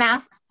with their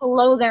masks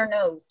below their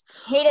nose.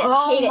 Hate it,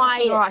 hate it,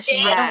 my gosh, it.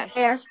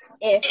 yes.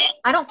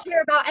 I don't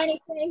care about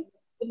anything.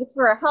 If it's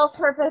for a health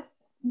purpose,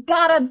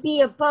 gotta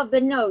be above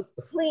the nose,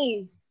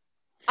 please.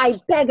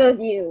 I beg of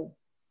you.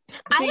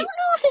 I don't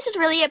know if this is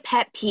really a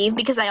pet peeve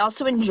because I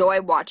also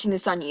enjoy watching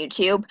this on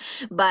YouTube,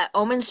 but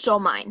Omen stole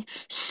mine.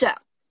 So,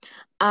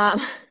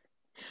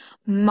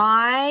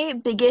 my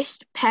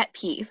biggest pet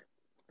peeve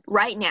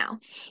right now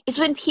is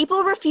when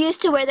people refuse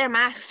to wear their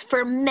masks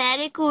for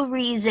medical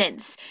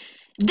reasons.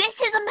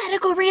 This is a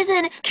medical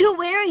reason to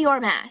wear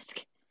your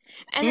mask.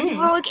 And then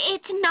people are like,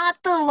 it's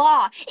not the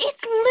law.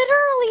 It's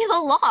literally the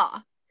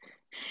law.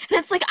 And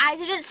it's like, I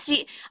didn't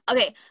see.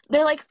 Okay,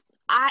 they're like,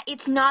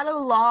 it's not a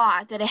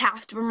law that I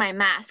have to wear my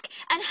mask.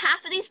 And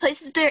half of these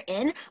places they're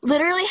in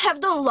literally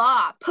have the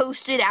law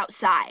posted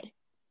outside.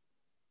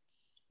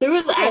 There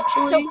was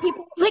actually...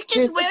 people, like,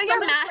 just wear your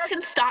mask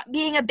and stop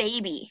being a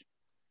baby.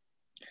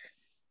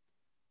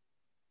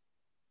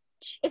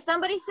 If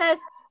somebody says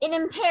it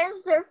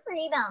impairs their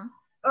freedom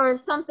or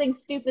something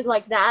stupid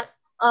like that,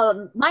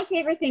 my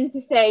favorite thing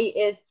to say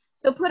is,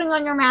 so putting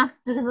on your mask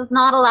does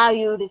not allow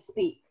you to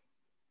speak.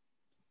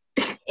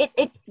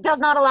 It does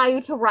not allow you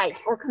to write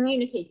or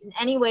communicate in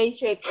any way,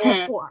 shape,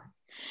 or form.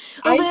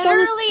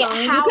 Literally,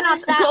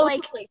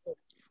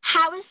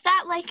 how is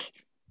that like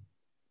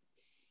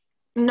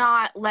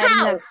not letting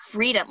them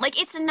freedom? Like,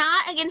 it's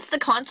not against the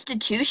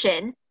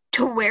Constitution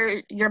to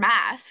wear your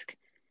mask.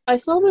 I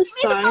saw this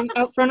sign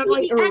out front of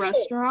like a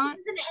restaurant.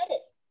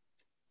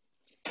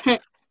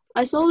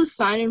 I saw this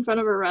sign in front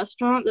of a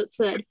restaurant that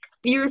said, if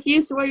you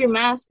refuse to wear your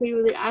mask, we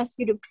would ask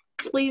you to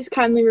please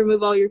kindly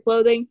remove all your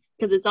clothing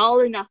because it's all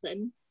or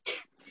nothing.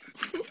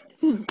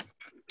 They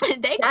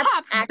That's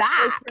clapped actually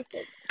back.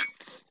 perfect.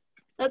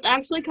 That's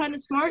actually kind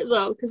of smart,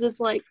 though, because it's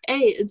like,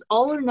 hey, it's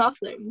all or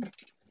nothing.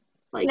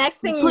 Like,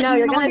 Next thing you putting know,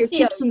 you're all gonna your see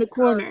chips in the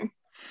corner.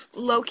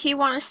 Low-key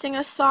want to sing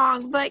a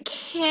song, but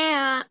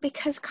can't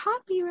because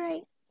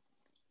copyright.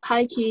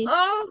 High key.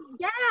 Oh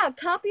yeah,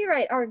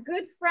 copyright, our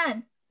good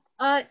friend.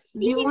 Do you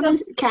Speaking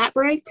want a cat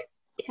break?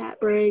 Cat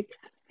break.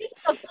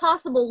 of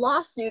possible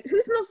lawsuit,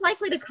 who's most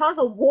likely to cause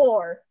a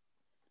war?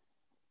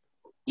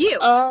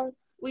 You.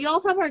 We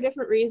all have our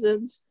different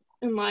reasons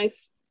in life.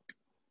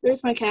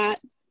 There's my cat.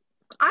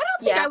 I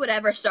don't think I would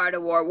ever start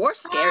a war. War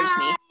scares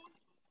me.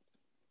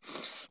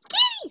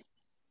 Kitty!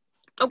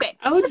 Okay.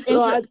 I would.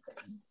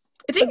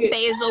 I think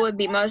Basil would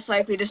be most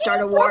likely to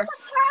start a war.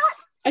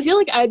 I feel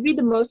like I'd be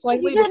the most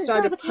likely to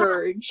start a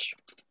purge.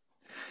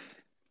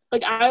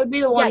 Like, I would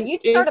be the one. Yeah,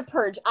 you'd start a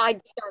purge.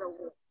 I'd start a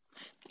war.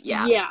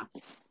 Yeah. Yeah.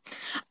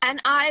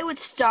 And I would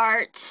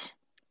start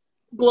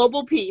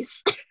global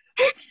peace.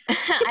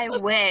 I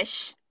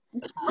wish.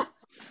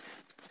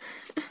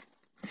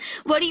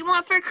 What do you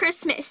want for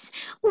Christmas?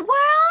 World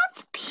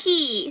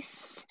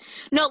peace.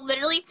 No,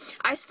 literally,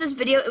 I saw this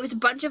video. It was a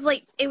bunch of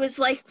it was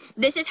like,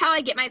 this is how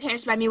I get my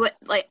parents to buy me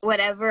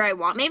whatever I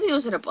want. Maybe it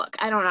was in a book.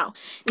 I don't know.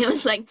 And it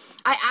was like,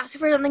 I asked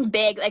for something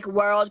big, like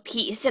world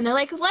peace. And they're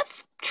like,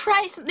 let's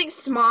try something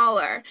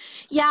smaller.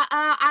 Yeah,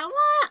 I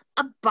want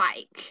a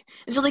bike.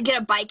 And so they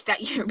get a bike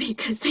that year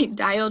because they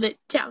dialed it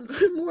down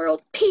from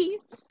world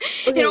peace.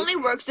 Okay. It only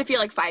works if you're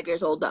like 5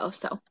 years old, though,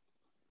 so.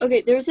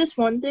 Okay, there's this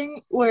one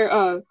thing where,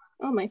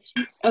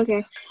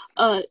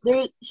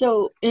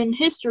 so in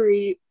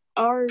history,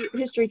 our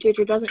history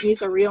teacher doesn't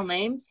use our real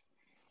names,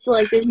 so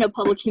there's no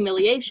public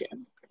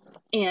humiliation.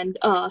 And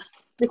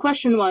the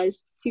question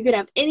was, if you could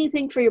have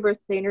anything for your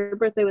birthday, and your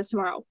birthday was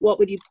tomorrow, what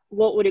would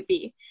it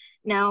be?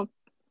 Now,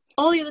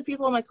 all the other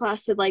people in my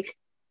class said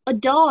a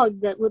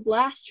dog that would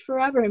last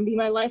forever and be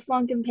my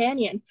lifelong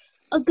companion,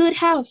 a good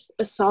house,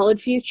 a solid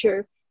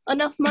future,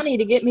 enough money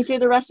to get me through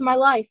the rest of my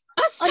life,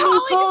 a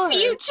solid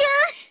future.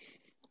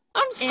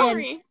 I'm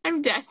sorry,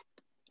 I'm dead.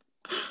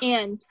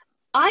 And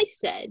I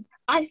said,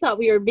 I thought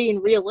we were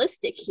being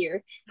realistic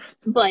here,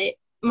 but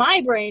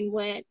my brain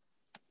went,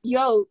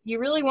 yo, you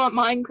really want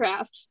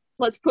Minecraft?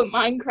 Let's put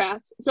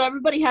Minecraft. So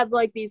everybody had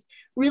these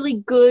really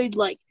good,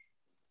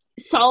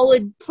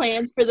 solid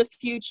plans for the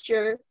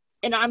future.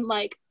 And I'm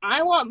like,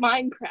 I want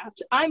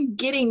Minecraft. I'm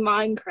getting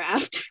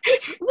Minecraft.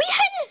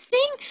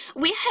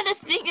 We had a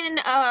thing in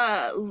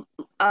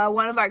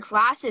one of our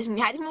classes, and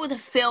we had to come up with a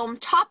film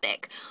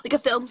topic, a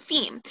film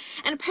theme.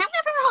 And apparently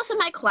everyone else in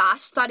my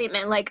class thought it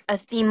meant a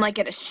theme,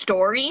 in a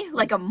story,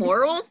 a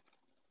moral.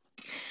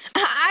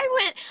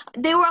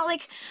 They were all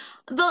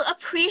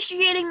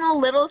appreciating the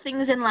little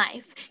things in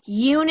life,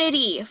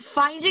 unity,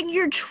 finding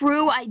your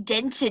true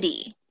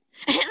identity.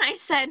 And I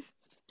said,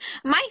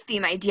 my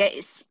theme idea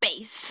is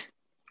space.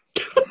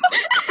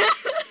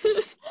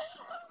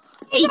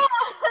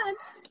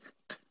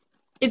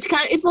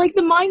 It's like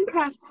the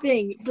Minecraft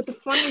thing, but the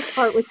funniest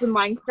part with the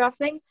Minecraft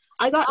thing,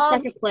 I got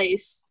second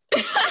place.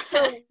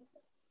 So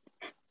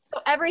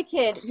every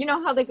kid, you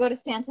know how they go to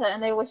Santa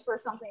and they wish for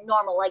something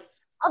normal, like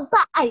a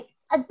bike,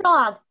 a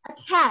dog, a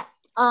cat,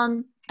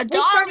 a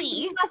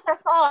dolly,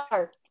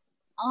 USSR,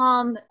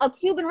 a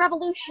Cuban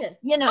Revolution,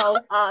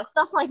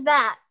 stuff like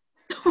that.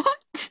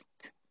 What?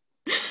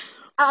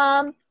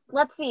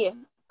 Let's see.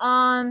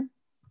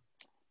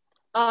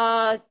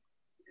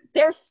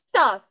 There's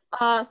stuff.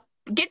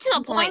 Get to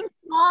the point. One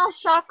small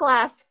shot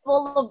glass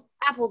full of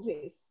apple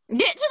juice.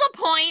 Get to the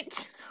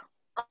point.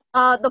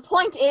 The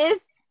point is,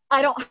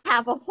 I don't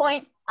have a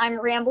point. I'm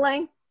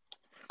rambling.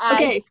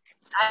 Okay.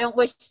 I don't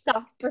wish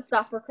stuff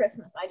for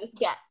Christmas.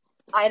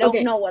 I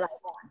don't know what I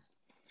want.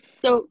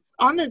 So,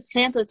 on the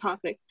Santa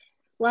topic,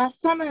 last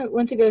time I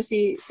went to go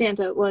see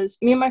Santa was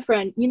me and my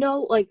friend,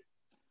 the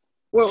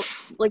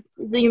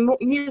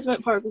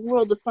amusement park,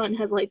 World of Fun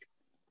has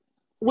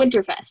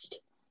Winterfest,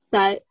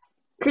 that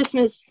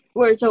Christmas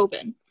where it's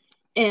open.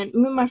 And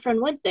me and my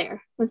friend went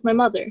there with my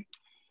mother,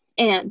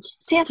 and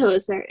Santa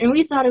was there, and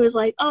we thought it was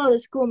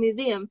this cool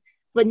museum,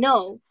 but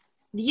no,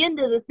 the end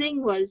of the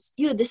thing was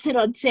you had to sit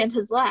on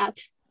Santa's lap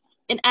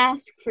and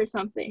ask for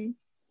something.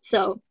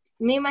 So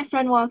me and my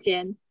friend walk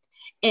in,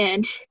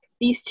 and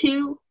these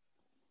two,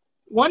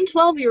 one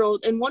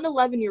 12-year-old and one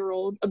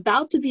 11-year-old,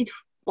 about to be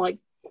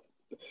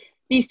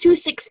these two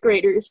 6th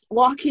graders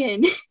walk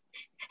in,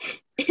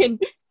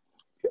 and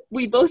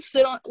we both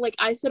sit on,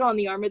 I sit on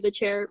the arm of the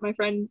chair, my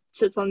friend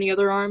sits on the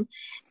other arm,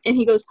 and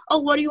he goes, oh,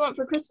 what do you want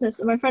for Christmas?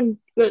 And my friend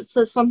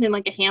says something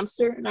like a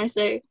hamster, and I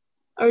say,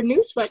 our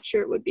new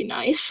sweatshirt would be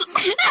nice.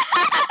 Look at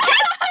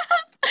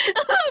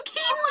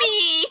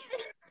me!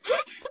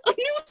 A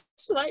new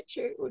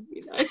sweatshirt would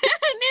be nice.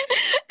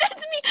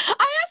 That's me.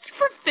 I asked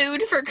for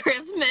food for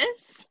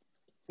Christmas.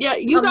 Yeah,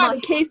 you got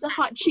a case of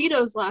hot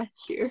Cheetos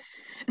last year.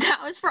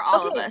 That was for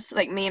all of us,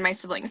 me and my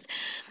siblings.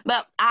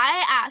 But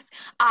I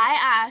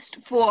asked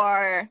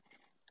for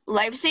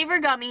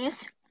Lifesaver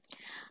gummies,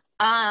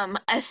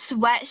 a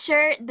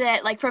sweatshirt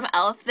that, like, from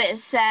Elf that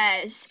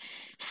says,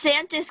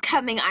 Santa's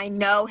coming, I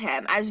know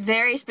him. I was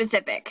very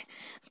specific.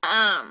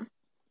 And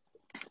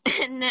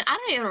then I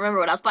don't even remember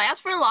what else, but I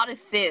asked for a lot of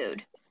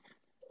food.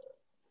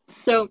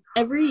 So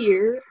every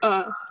year,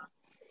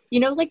 you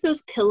know, like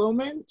those pillow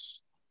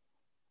mints?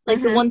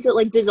 Like the ones that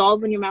like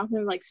dissolve in your mouth and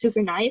they're like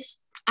super nice?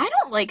 I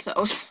don't like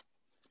those.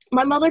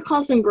 My mother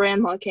calls them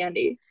grandma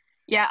candy.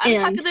 Yeah,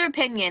 unpopular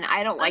opinion,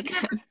 I don't like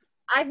them.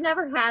 I've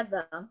never had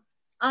them.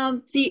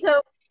 See,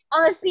 So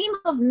on the theme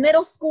of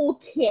middle school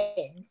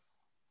kids,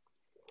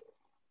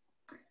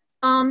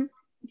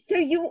 so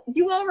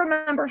you all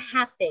remember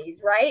half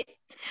days, right?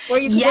 Where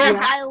you Yes,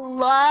 I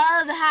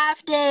love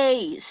half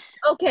days.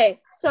 Okay,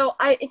 so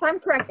if I'm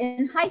correct,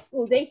 in high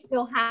school they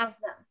still have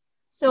them.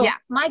 So Yeah.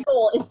 my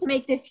goal is to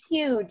make this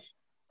huge,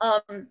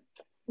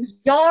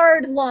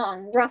 yard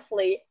long,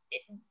 roughly,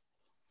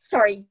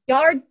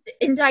 yard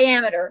in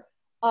diameter,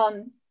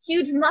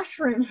 huge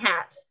mushroom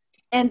hat.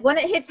 And when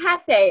it hits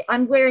half day,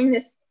 I'm wearing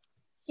this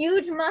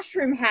huge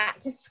mushroom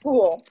hat to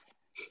school.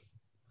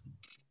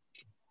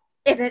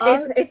 And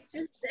it's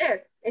just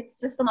there. It's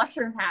just a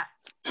mushroom hat.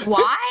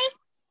 Why?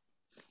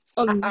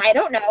 I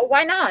don't know.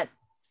 Why not?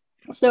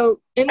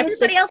 So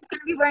everybody else is going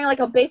to be wearing like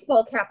a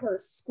baseball cap or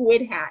a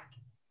squid hat.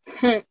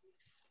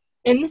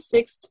 In the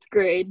 6th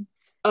grade,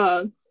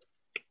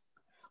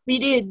 we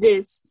did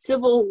this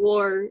Civil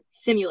War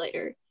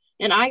simulator.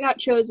 And I got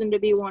chosen to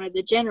be one of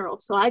the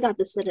generals, so I got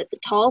to sit at the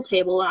tall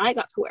table, and I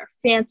got to wear a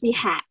fancy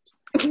hat.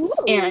 Ooh.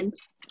 And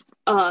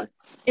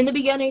in the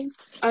beginning,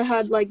 I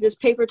had, like, this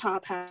paper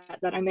top hat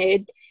that I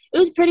made. It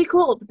was pretty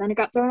cool, but then it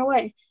got thrown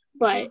away.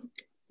 But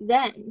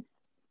then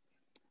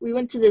we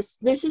went to there's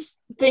this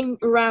thing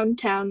around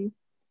town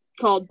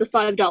called the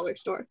 $5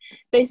 store.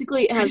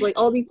 Basically, it has, like,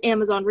 all these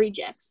Amazon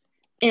rejects.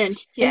 And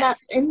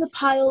in the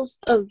piles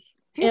of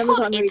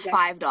Amazon rejects, it's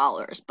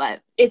 $5,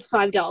 but... It's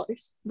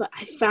 $5. But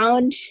I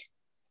found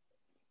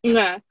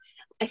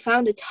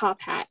a top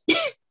hat.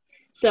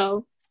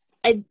 So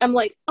I'm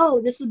like,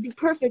 oh, this would be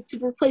perfect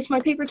to replace my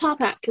paper top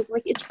hat because,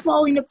 like, it's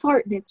falling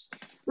apart and it's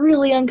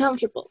really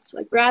uncomfortable. So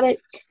I grab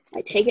it,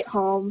 I take it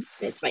home.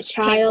 It's my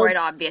child. Pay for it,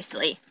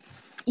 obviously.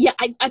 Yeah,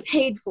 I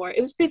paid for it.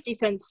 It was 50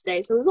 cents a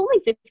day, so it was only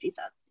 50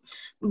 cents.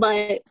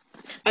 But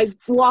I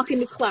walk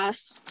into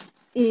class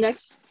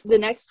the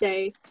next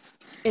day,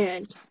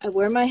 and I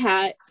wear my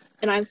hat,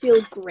 and I feel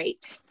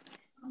great.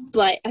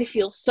 But I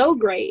feel so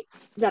great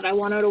that I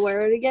wanted to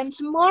wear it again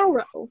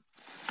tomorrow.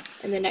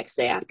 And the next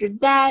day after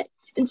that,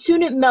 and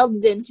soon it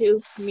melded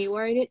into me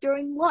wearing it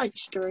during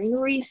lunch, during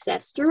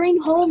recess,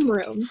 during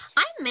homeroom.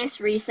 I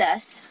miss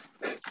recess.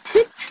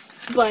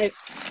 But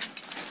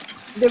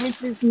there was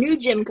this new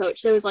gym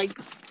coach that was like,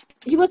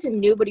 he wasn't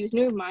new, but he was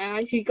new in my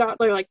eyes. He got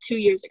there like 2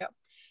 years ago.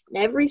 And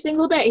every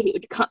single day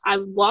I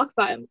would walk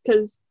by him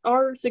because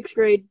our 6th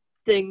grade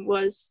thing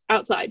was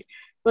outside.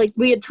 Like,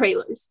 we had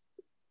trailers.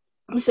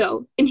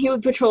 So, and he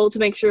would patrol to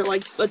make sure,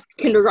 like, a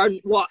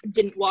kindergarten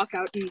didn't walk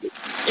out into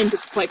the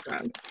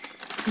playground.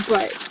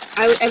 But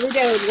every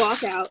day I would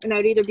walk out, and I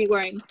would either be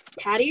wearing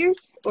cat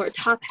ears or a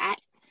top hat.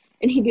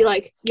 And he'd be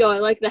like, yo, I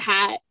like the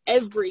hat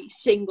every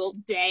single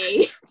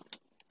day.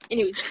 And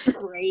it was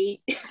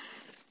great.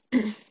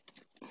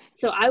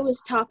 So I was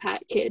top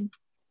hat kid.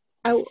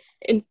 I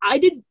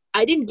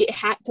didn't get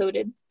hat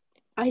coded.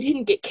 I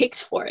didn't get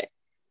kicks for it.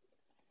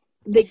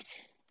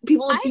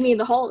 People would see me in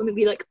the hall and they'd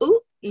be like,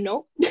 "Ooh,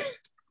 nope."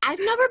 I've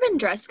never been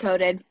dress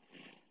coded.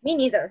 Me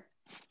neither.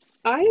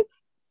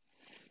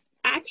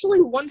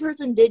 Actually, one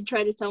person did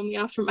try to tell me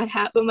off for my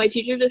hat, but my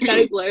teacher just kind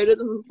of glared at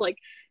them and was like,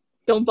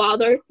 "Don't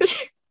bother."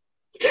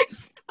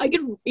 I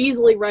could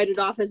easily write it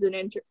off as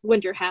an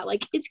winter hat.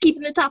 Like, it's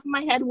keeping the top of my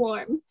head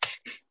warm.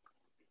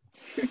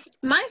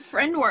 My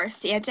friend wore a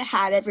Santa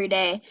hat every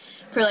day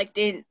for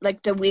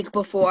the week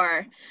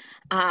before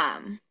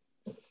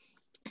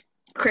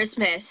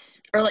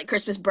Christmas, or like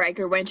Christmas break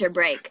or winter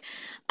break.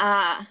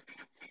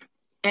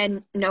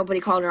 And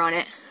nobody called her on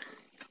it.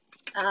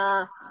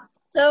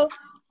 So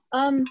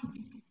I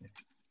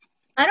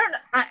don't know.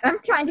 I'm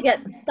trying to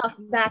get stuff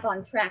back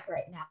on track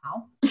right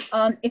now.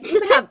 If you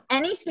could have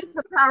any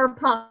superpower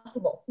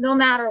possible, no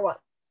matter what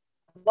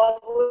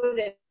would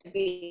it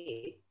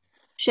be?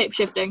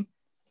 Shape-shifting.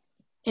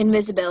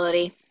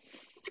 Invisibility.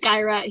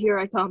 Skyrat, here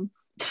I come.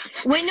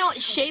 Wait, no,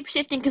 it's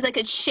shape-shifting because I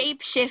could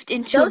shape-shift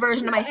into a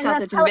version of myself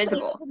that's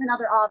invisible.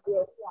 Another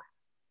obvious one.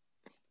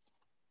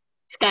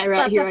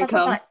 Skyrat, here I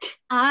come.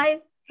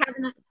 I have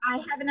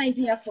an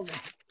idea for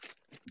one.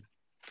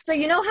 So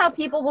you know how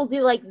people will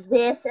do like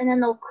this and then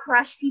they'll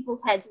crush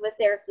people's heads with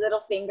their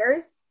little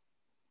fingers?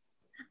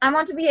 I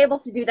want to be able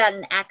to do that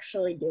and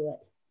actually do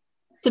it.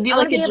 To be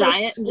like a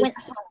giant and just...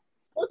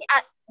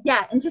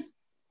 and just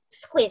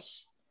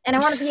squish. And I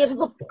want to be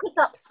able to pick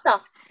up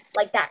stuff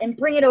like that and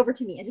bring it over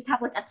to me and just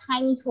have like a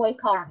tiny toy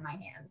car in my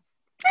hands.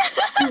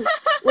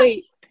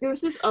 Wait, there was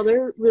this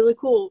other really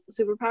cool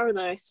superpower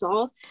that I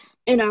saw,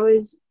 and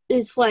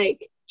it's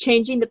like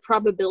changing the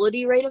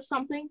probability rate of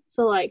something.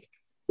 So like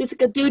this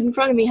like, a dude in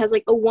front of me has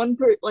like a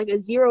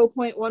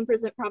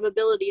 0.1%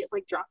 probability of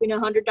like dropping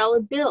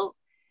 $100 bill.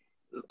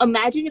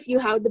 Imagine if you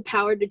had the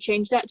power to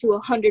change that to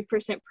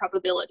 100%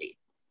 probability.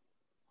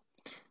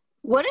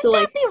 Wouldn't So, that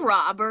like, be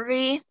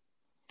robbery?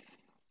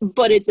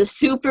 but it's a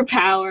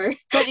superpower.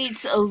 But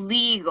it's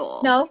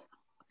illegal. No.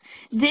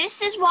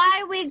 This is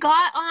why we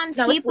got on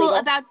No, it's people legal.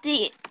 about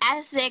the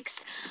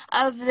ethics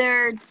of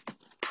their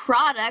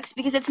products,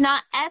 because it's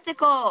not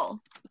ethical.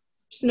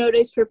 Snow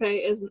days per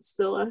pay isn't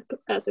still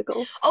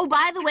ethical. Oh,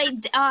 by the way,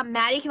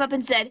 Maddie came up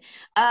and said,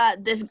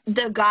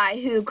 the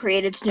guy who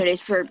created Snow Days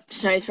for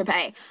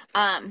Pay,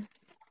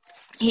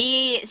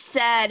 he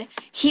said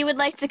he would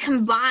like to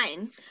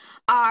combine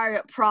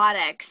our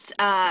products,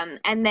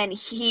 and then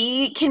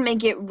he can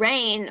make it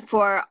rain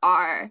for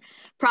our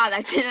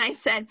products. And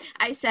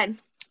I said,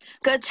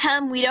 go tell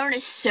him we don't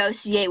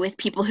associate with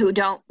people who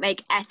don't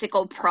make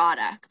ethical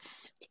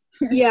products.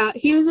 Yeah,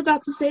 he was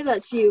about to say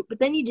that to you, but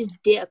then you just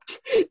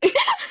dipped.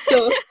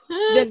 So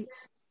then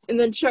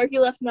Sharky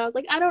left, and I was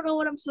like, I don't know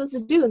what I'm supposed to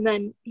do. And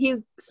then he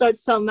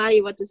starts telling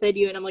Maddie what to say to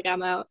you, and I'm like,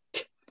 I'm out.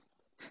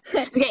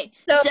 Okay,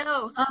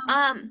 so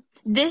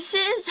this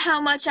is how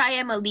much I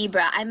am a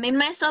Libra. I made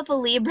myself a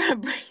Libra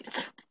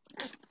bracelet.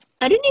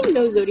 I didn't even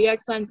know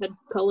zodiac signs had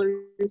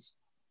colors.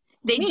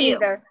 They Me do.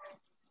 neither.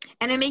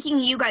 And I'm making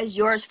you guys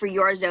yours for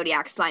your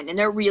zodiac sign, and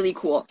they're really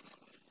cool.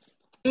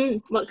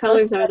 What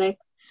colors are they?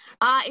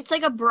 It's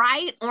like a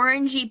bright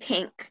orangey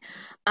pink,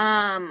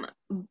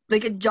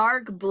 like a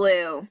dark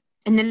blue,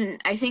 and then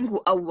I think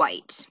a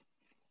white.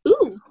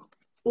 Ooh,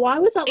 why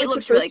was that It like the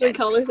looks first really three good.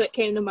 colors that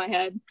came to my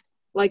head?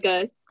 Like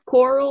a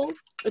coral,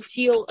 a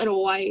teal, and a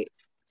white.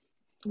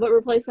 But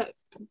replace that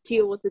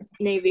teal with a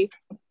navy.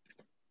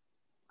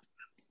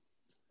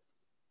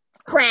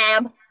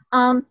 Crab.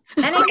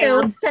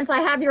 Anywho, since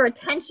I have your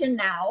attention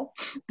now,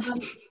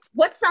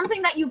 what's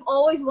something that you've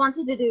always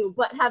wanted to do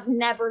but have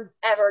never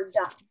ever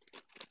done?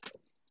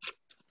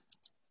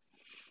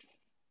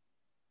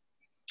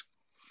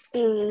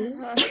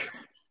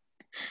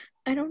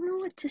 I don't know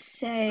what to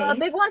say. A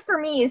big one for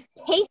me is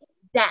taste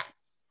death.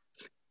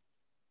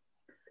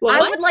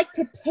 What? I would like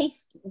to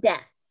taste death.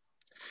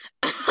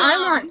 I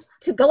want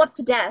to go up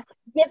to death,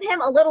 give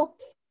him a little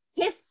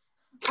kiss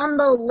on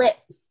the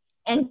lips,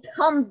 and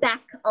come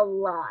back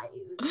alive.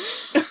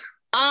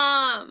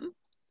 How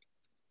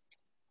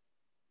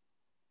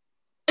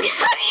do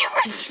you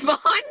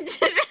respond to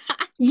that?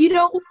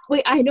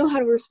 Wait, I know how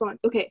to respond.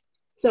 Okay,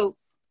 so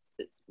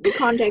the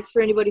context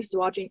for anybody who's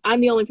watching,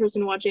 I'm the only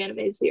person to watch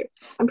animes here.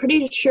 I'm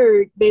pretty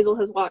sure Basil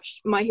has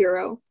watched My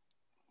Hero,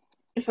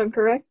 if I'm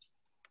correct.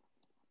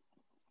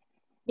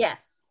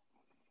 Yes.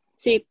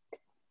 See,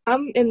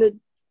 I'm in the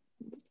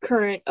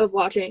current of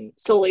watching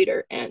Soul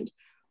Eater, and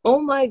oh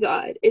my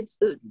god,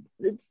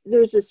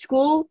 there's a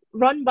school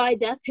run by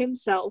Death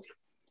himself,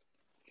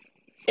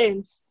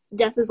 and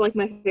Death is like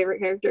my favorite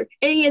character,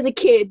 and he has a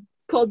kid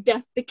called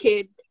Death the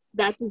Kid.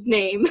 That's his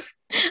name.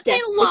 Death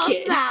I love the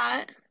Kid.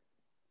 that.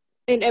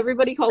 And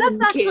everybody calls him the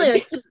That's Kid.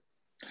 actually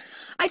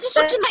I just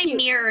looked in That's my cute,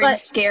 mirror and but-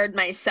 scared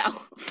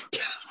myself.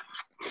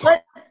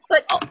 But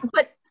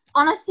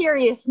on a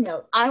serious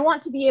note, I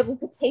want to be able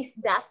to taste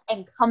death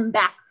and come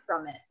back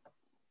from it.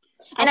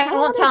 And I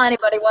won't tell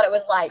anybody what it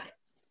was like.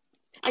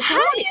 I How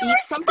kind of do want to you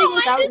eat something respond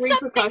without to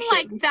something repercussions.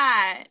 like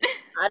that?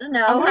 I don't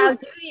know. I wanna- How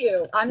do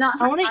you? I'm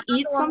not. I wanna I'm not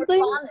eat the one something.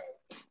 responding.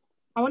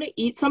 I want to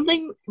eat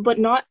something, but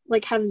not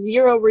like have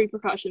zero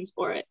repercussions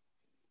for it.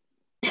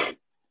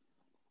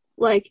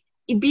 Like,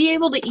 be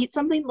able to eat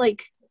something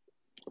like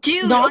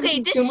Dude,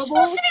 okay, this is non-consumable.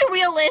 supposed to be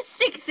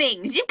realistic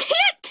things. You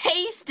can't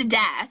taste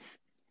death.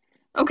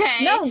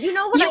 Okay? No, you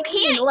know what You I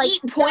mean. can't Like,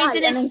 eat die and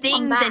poisonous then come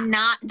things back. and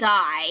not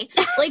die.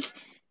 Like,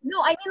 No,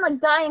 I mean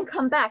like die and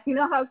come back. You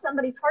know how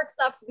somebody's heart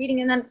stops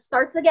beating and then it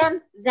starts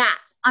again? That.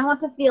 I want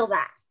to feel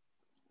that.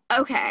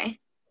 okay.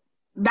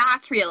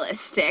 That's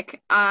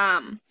realistic.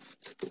 Omen,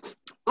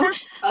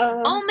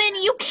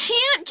 you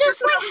can't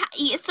just like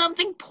eat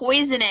something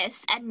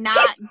poisonous and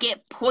not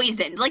get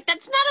poisoned. Like,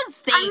 that's not a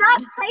thing. I'm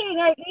not saying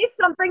I eat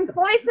something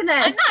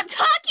poisonous. I'm not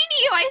talking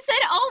to you. I said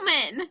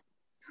Omen.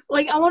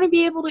 like, I want to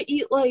be able to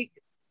eat like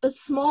a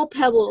small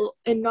pebble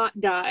and not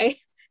die.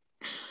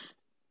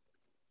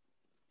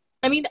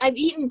 I mean, I've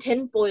eaten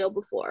tinfoil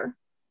before.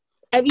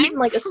 I've eaten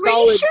like a Pretty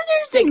solid sure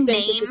there's 6 a inches of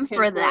name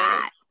for tinfoil.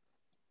 that.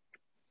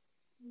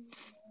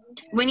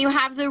 When you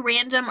have the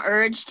random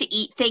urge to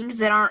eat things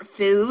that aren't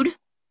food,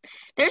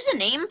 there's a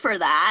name for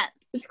that.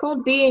 It's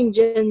called being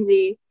Gen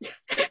Z.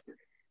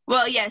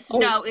 Well, yes, Oh,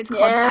 no, it's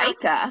called yeah.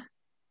 pica.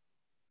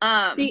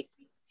 See,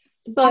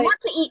 I but want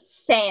to eat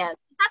sand.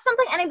 That's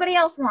something anybody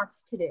else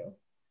wants to do.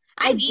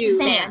 I've I eaten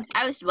do. sand.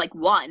 I was like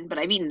 1, but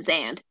I've eaten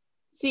sand.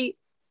 see,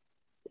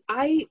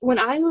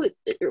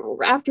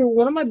 after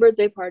one of my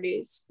birthday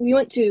parties, we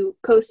went to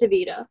Costa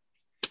Vida,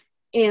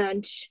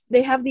 and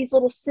they have these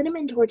little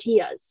cinnamon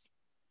tortillas,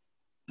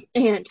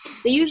 and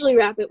they usually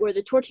wrap it where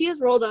the tortilla's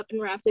rolled up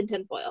and wrapped in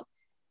tinfoil.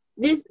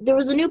 There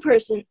was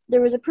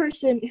a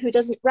person who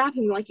doesn't wrap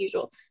them like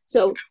usual,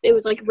 so it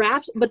was like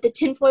wrapped, but the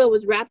tinfoil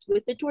was wrapped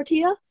with the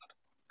tortilla.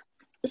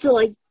 So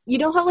like you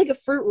know how like a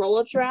fruit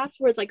roll-ups wraps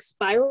where it's like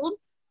spiraled?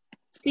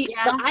 See,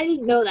 Yeah. but I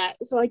didn't know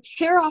that. So I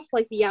tear off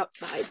like the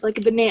outside, like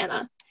a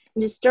banana,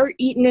 and just start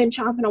eating and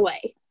chomping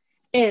away.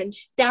 And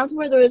down to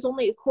where there was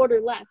only a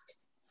quarter left,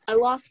 I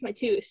lost my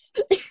tooth.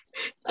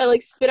 I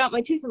like spit out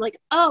my tooth. I'm like,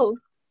 oh,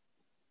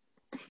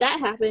 that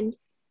happened.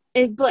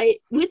 But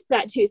with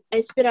that tooth, I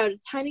spit out a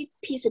tiny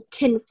piece of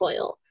tin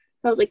foil.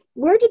 I was like,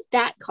 where did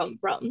that come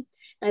from?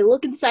 And I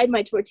look inside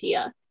my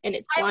tortilla, and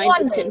it's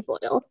lined with tin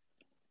foil.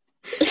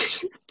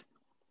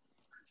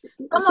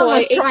 Someone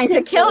was trying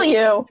to kill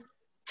you.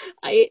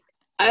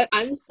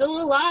 I'm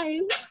still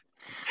alive.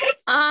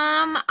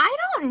 I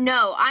don't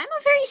know. I'm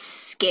a very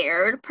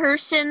scared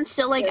person,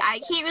 so like I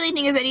can't really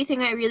think of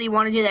anything I really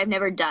want to do that I've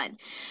never done.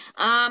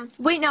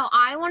 Wait, no,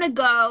 I want to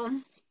go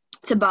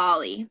to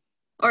Bali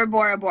or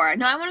Bora Bora.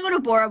 No, I want to go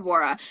to Bora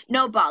Bora.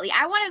 No, Bali.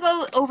 I want to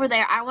go over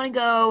there. I want to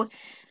go.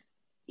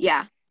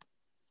 Yeah.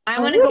 I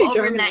want to go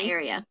over in that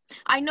area.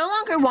 I no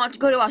longer want to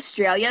go to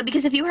Australia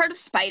because have you heard of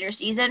spider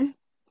season?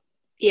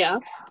 Yeah.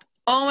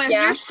 Oh my,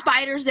 there's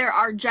spiders there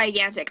are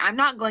gigantic. I'm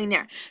not going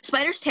there.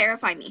 Spiders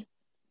terrify me.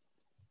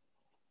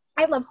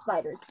 I love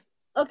spiders.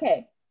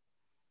 Okay.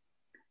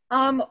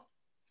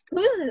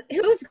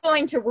 Who's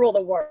going to rule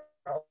the world?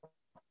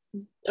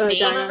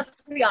 Me. Let's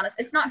be honest.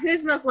 It's not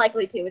who's most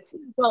likely to. It's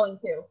who's going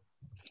to.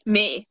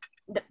 Me.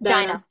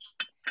 Dinah.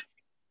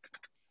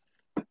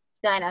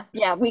 Dinah.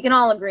 Yeah, we can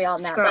all agree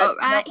on that. Girl,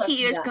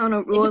 he is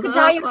gonna rule the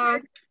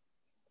world.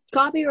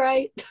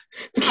 Copyright.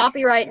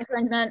 Copyright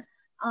infringement.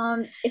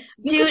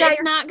 Dude,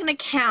 it's not gonna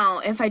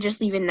count if I just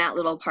leave in that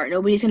little part.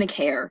 Nobody's gonna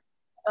care.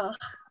 Ugh.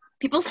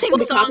 People sing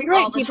songs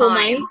all the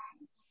time.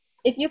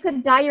 If you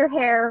could dye your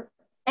hair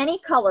any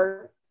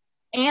color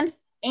and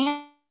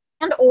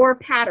or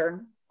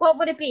pattern, what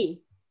would it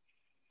be?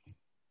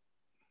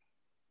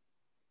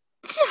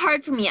 This is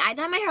hard for me. I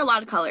dye my hair a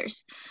lot of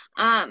colors.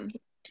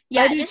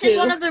 Yeah, this is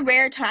one of the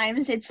rare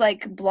times it's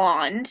like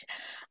blonde.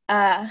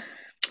 Hoping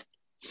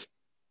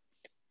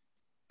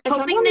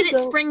that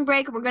it's spring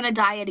break, we're gonna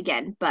dye it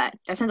again, but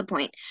that's not the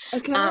point. I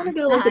kind of want to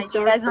go like a dark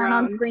brown. You guys aren't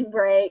on spring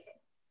break.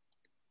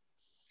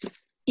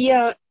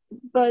 Yeah,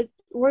 but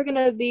we're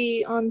gonna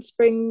be on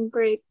spring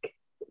break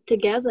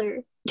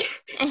together.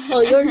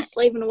 While you're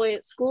slaving away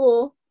at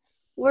school,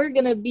 we're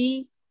gonna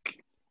be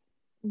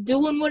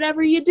doing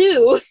whatever you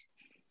do.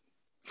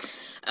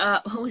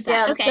 What was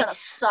that? Yeah, okay. Gonna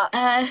suck.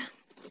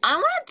 I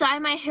want to dye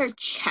my hair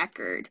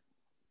checkered.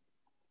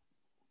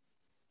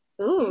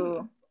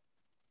 Ooh.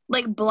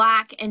 Like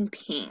black and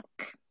pink.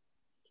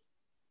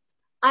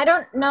 I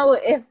don't know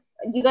if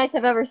you guys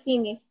have ever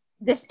seen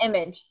this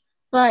image,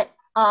 but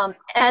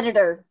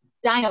editor,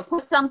 Dino,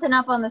 put something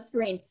up on the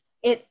screen.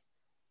 It's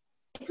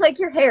like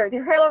your hair.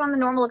 Your hair on the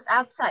normal looks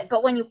outside,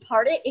 but when you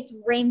part it, it's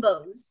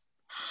rainbows.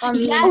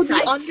 Yes,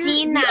 I've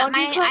seen that.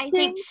 I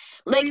think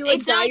like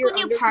it's not like when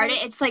you part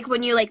it, it's like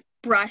when you like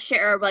brush it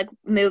or like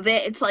move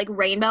it, it's like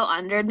rainbow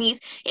underneath.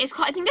 It's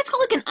called, I think that's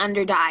called like an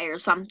under dye or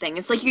something.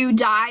 It's like you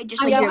dye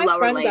just like your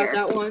lower layer.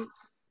 Got that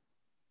once.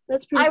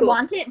 That's pretty cool. I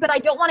want it, but I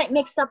don't want it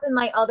mixed up in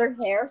my other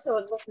hair, so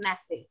it looks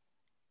messy.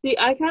 See,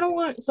 I kind of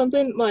want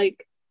something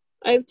like,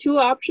 I have two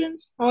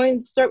options. I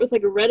want to start with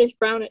like a reddish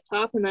brown at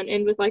top and then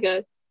end with like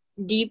a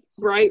deep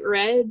bright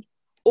red,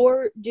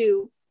 or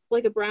do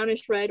like a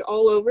brownish red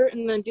all over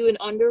and then do an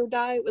under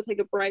dye with like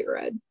a bright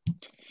red.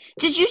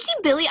 Did you see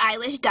Billie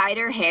Eilish dyed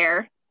her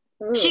hair?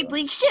 Ooh. She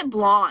bleached it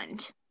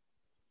blonde.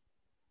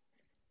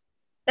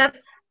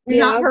 That's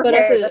not her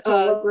hair. At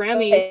the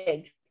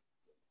Grammys.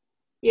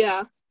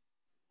 Yeah.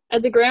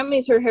 At the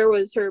Grammys, her hair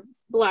was her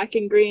black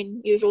and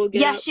green usual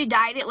get Yeah, up. she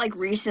dyed it like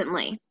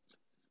recently.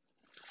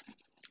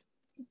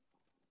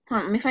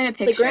 Hold on, let me find a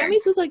picture. The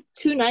Grammys was like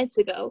 2 nights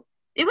ago.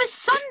 It was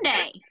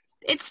Sunday.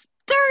 It's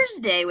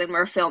Thursday when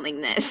we're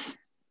filming this.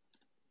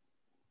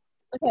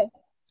 Okay.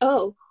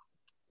 Oh.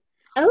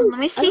 Let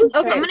me see. Okay,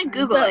 I'm gonna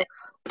Google it.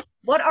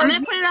 I'm gonna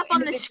put it up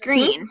on the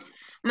screen. I'm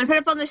gonna put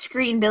up on the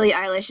screen Billie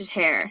Eilish's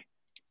hair.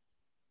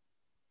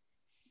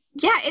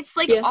 Yeah, it's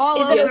like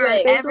all over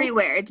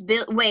everywhere. It's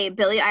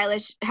Billie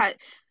Eilish has.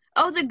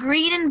 Oh, the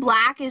green and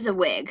black is a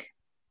wig.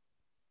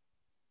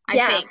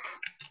 I think.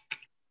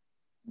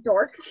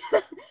 Dork.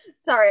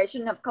 Sorry, I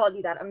shouldn't have called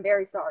you that. I'm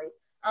very sorry.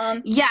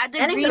 Yeah,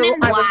 the green and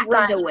black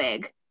is a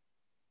wig.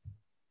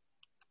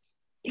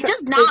 It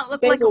does not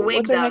look like a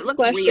wig, though. It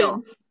looks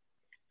real.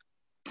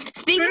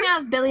 Speaking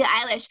of Billie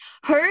Eilish,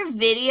 her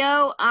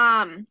video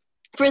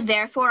for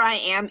Therefore I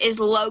Am is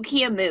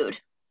low-key a mood.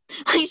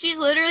 Like, she's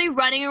literally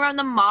running around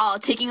the mall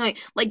taking,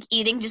 like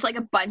eating just, like,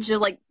 a bunch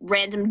of, like,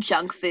 random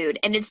junk food,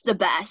 and it's the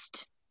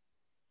best.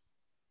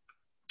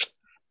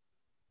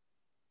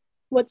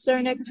 What's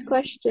our next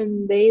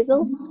question,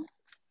 Basil?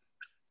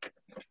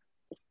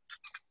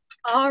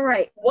 All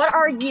right. What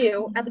are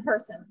you, as a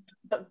person,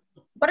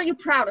 what are you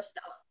proudest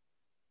of?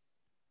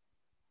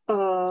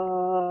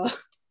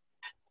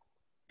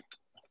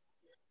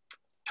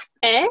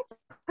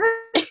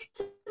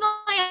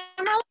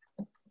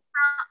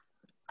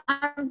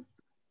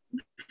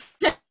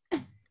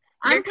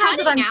 I'm glad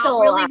that I'm still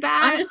really alive.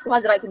 bad. I'm just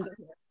glad that I can be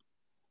here.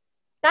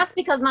 That's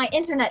because my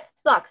internet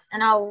sucks,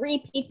 and I'll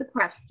repeat the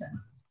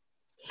question.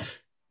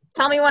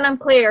 Tell me when I'm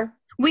clear.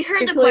 We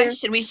heard You're the clear.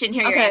 question. We just didn't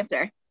hear your Okay.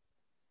 answer.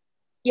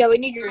 Yeah, we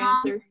need your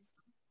answer.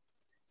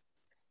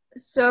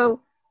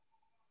 So,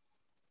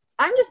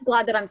 I'm just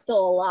glad that I'm still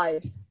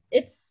alive.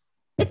 It's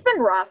been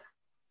rough,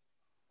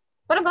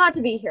 but I'm glad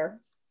to be here.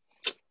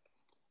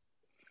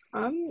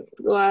 I'm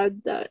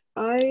glad that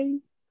I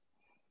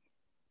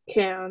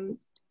can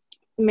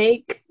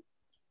make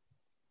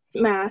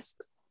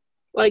masks.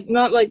 Like,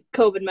 not like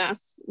COVID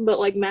masks, but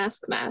like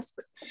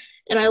masks.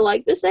 And I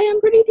like to say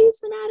I'm pretty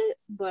decent at it,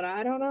 but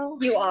I don't know.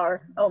 You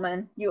are,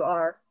 Omen. You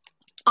are.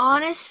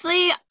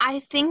 Honestly,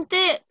 I think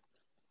that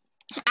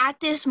at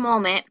this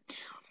moment,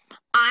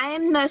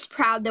 I'm most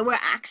proud that we're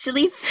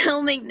actually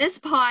filming this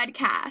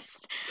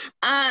podcast.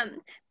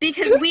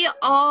 Because we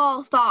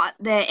all thought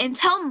that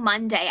until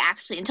Monday,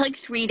 actually, until like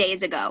 3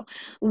 days ago,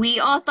 we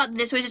all thought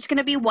this was just going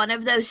to be one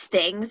of those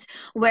things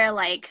where,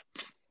 like,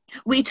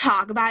 we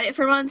talk about it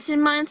for months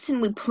and months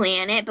and we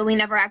plan it, but we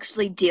never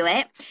actually do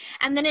it.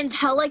 And then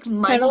until like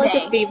Monday. Kind of like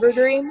a fever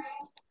dream.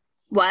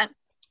 What?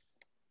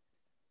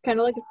 Kind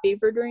of like a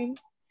fever dream.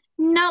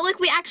 No, like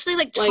we actually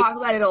like talk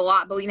about it a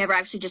lot, but we never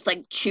actually just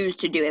like choose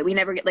to do it. We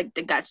never get like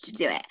the guts to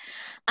do it.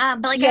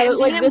 But like yeah, I but,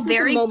 like think this I'm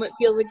very. At the moment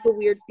feels like the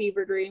weird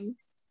fever dream.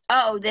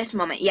 Oh, this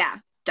moment, yeah,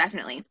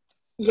 definitely.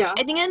 Yeah.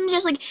 I think I'm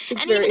just like, It's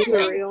and very even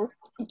surreal.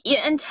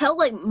 until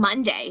like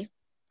Monday,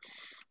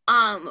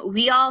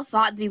 we all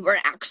thought we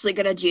weren't actually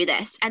gonna do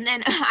this, and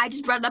then I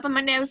just brought it up on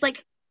Monday. I was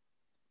like,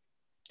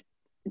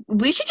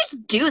 we should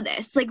just do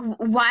this. Like,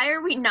 why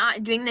are we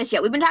not doing this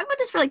yet? We've been talking about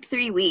this for like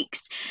 3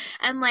 weeks,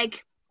 and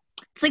like.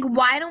 It's like,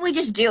 why don't we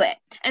just do it?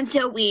 And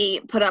so we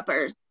put up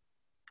our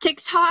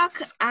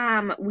TikTok.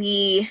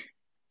 We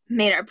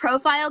made our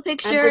profile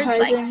pictures.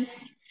 Like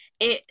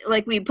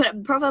we put up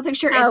a profile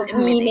picture.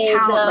 Instagram made the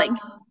account.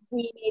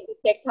 We made the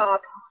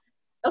TikTok.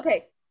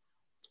 Okay.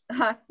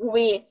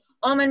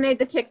 Omen made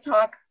the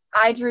TikTok.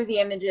 I drew the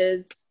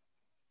images.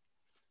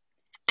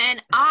 And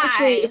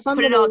I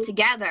put it all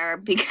together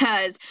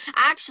because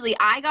actually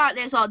I got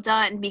this all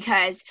done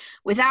because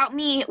without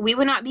me, we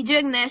would not be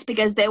doing this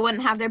because they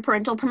wouldn't have their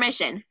parental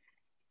permission.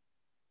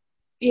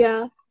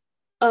 Yeah.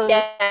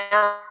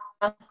 Yeah.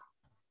 A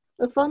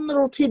fun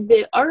little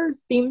tidbit. Our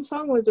theme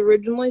song was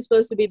originally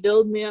supposed to be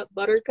Build Me Up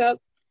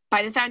Buttercup.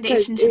 By the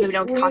Foundations, so that we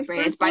don't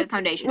copyright it. It's by the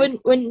Foundations.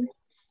 When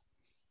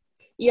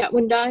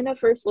Dinah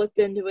first looked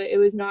into it, it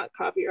was not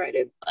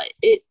copyrighted, but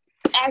it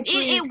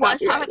actually it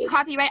was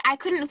copyright. I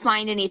couldn't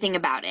find anything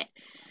about it.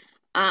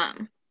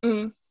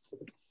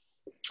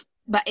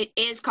 But it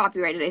is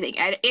copyrighted, I think.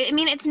 I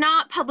mean, it's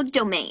not public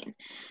domain.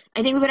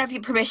 I think we would have to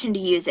get permission to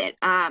use it.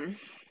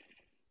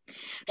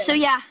 So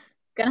yeah.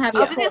 Gonna have I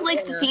hope you guys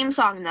liked the theme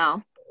song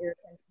though.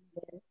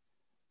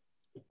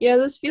 Yeah,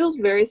 this feels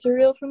very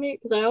surreal for me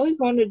because I always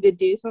wanted to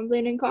do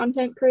something in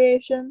content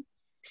creation.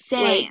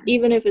 Same. Like,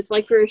 even if it's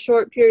like for a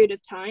short period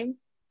of time.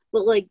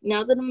 But like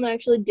now that I'm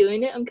actually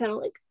doing it, I'm kind of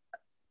like,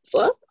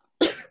 what?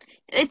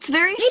 It's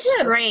very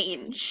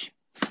strange.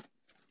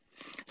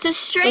 It's a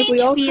strange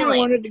we all feeling. Kind of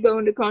wanted to go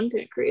into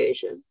content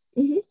creation.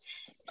 Mm-hmm.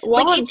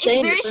 It's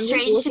very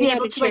strange to be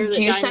able to like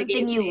do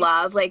something you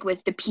love, like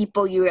with the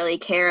people you really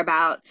care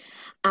about,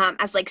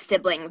 as like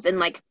siblings, and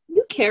like.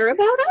 You care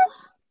about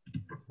us?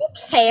 You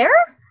care?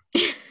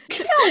 No way.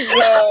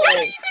 What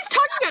are you guys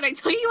talking about? I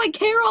tell you, I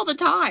care all the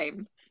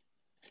time.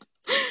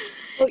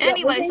 Well, yeah,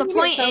 anyways, the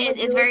point is,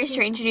 it's very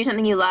strange to do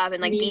something you love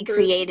and like be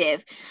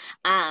creative.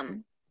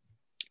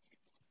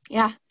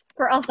 Yeah.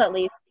 For us, at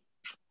least.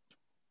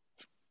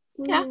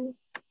 Yeah.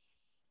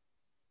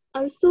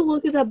 I still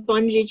look at that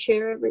bungee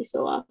chair every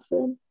so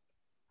often.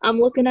 I'm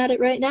looking at it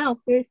right now.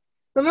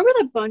 Remember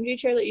that bungee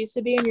chair that used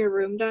to be in your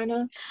room,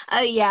 Dinah?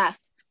 Oh, yeah.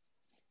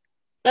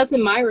 That's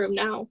in my room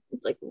now.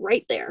 It's like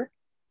right there.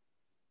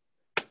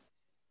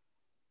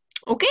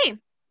 Okay.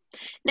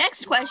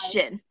 Next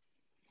question.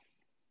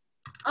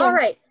 All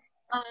right.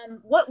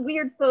 What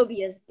weird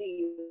phobias do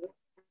you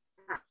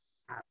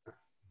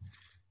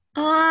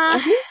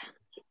have?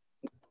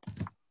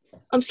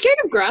 I'm scared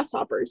of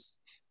grasshoppers.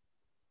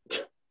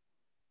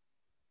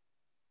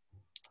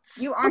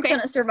 You aren't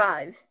gonna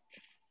survive.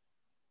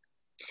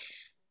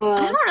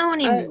 I don't know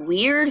any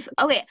weird.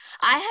 Okay,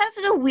 I have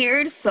the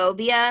weird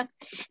phobia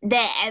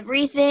that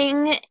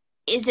everything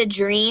is a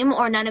dream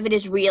or none of it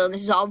is real, and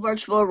this is all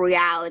virtual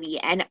reality,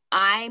 and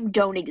I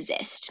don't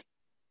exist.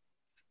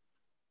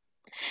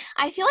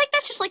 I feel like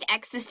that's just like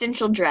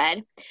existential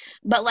dread,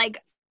 but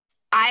like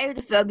I have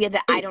the phobia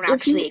that I don't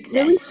actually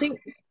exist.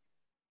 Really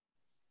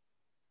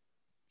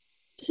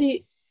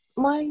See,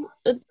 I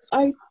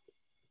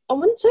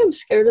wouldn't say I'm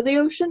scared of the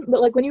ocean,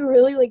 but like when you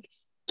really like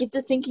get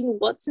to thinking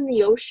what's in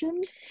the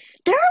ocean,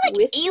 there are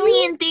like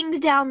alien things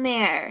down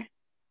there.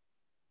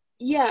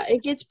 Yeah,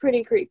 it gets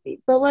pretty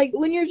creepy. But like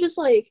when you're just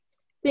like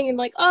thinking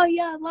like, oh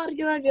yeah,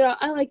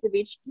 I like the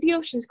beach. The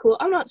ocean's cool.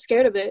 I'm not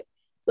scared of it.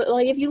 But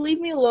like if you leave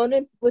me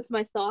alone with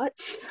my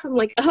thoughts, I'm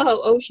like,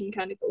 oh, ocean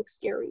kind of goes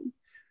scary.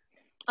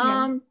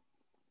 I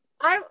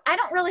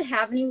don't really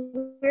have any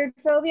weird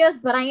phobias,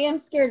 but I am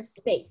scared of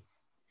space.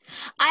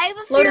 I have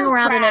a floating fear of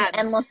around in an crabs.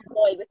 endless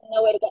void with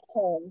no way to fear of get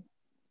home.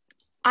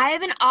 I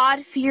have an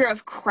odd fear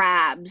of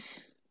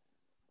crabs.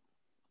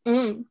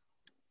 Mm.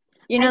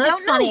 You know, I that's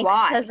don't know funny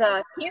why.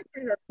 because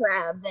cancers are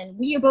crabs, and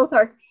we both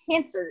are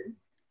cancers.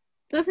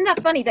 So isn't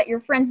that funny that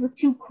you're friends with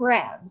two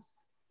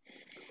crabs?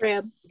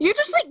 Crab. You're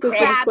just like Good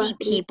crabby quackity.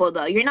 people,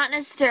 though. You're not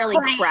necessarily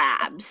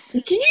crabs.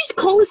 Did you just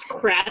call us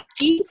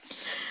crabby?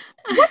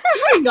 What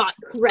the hell? Not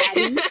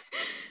crabby.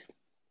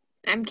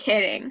 I'm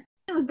kidding.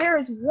 There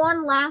is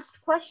one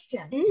last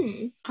question.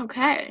 Mm.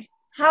 Okay.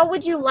 How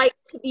would you like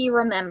to be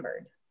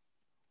remembered?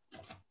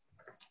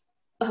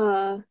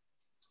 I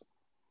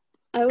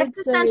would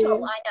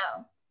Existential, I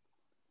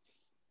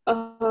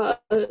know.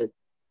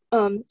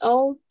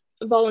 I'll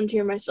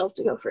volunteer myself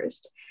to go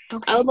first.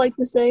 Okay. I would like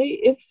to say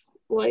if,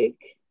 like,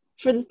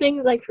 for the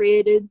things I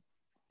created,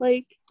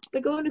 like, if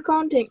I go into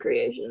content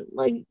creation,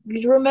 like,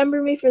 you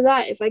remember me for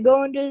that. If I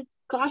go into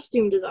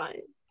costume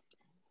design,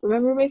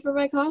 remember me for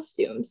my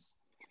costumes.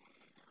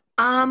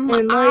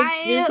 And,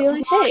 like, just be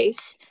like, hey,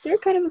 they're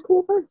kind of a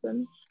cool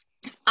person.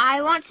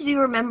 I want to be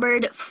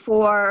remembered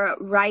for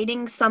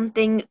writing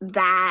something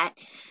that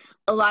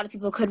a lot of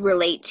people could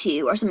relate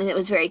to, or something that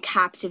was very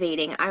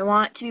captivating. I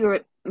want to be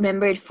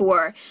remembered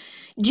for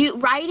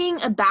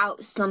writing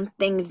about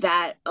something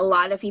that a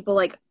lot of people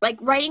like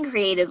writing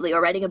creatively,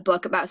 or writing a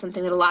book about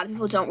something that a lot of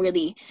people don't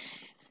really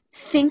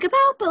think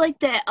about, but like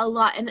that a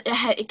lot, and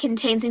it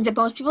contains things that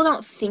most people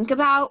don't think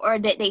about, or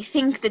that they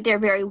think that they're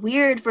very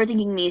weird for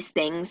thinking these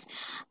things.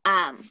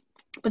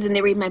 But then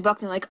they read my book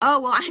and they're like, oh,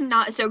 well, I'm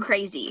not so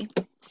crazy.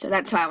 So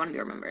that's why I want to be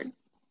remembered.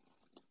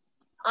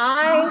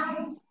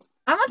 I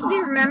want to be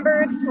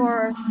remembered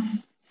for,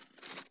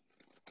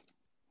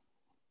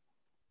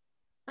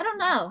 I don't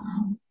know.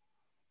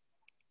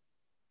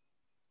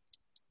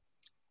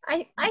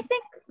 I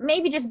think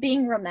maybe just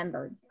being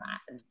remembered.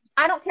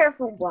 I don't care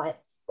for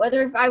what.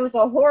 Whether if I was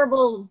a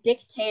horrible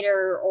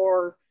dictator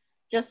or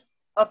just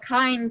a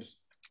kind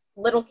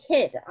little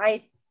kid.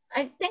 I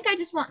think I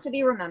just want to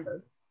be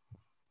remembered.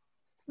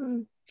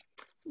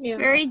 Yeah.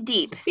 Very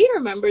deep. Be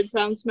remembered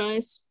sounds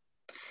nice.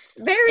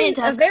 A very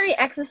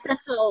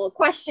existential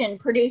question,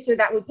 producer,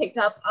 that we picked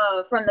up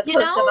from the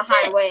Coast of a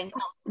Highway.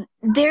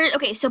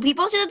 Okay, so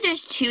people say that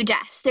there's two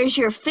deaths. There's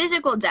your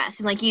physical death,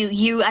 and like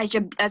you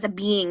as a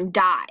being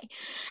die,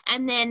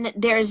 and then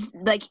there's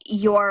like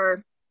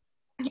your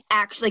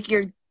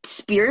your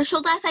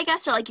spiritual death, I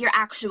guess, or like your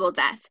actual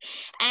death,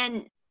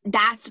 and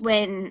that's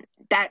when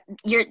that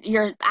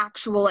your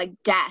actual like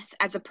death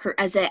as a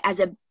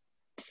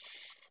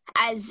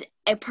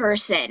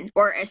person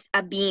or as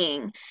a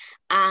being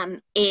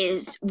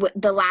is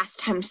the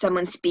last time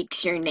someone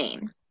speaks your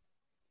name.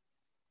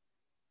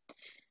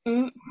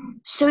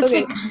 So it's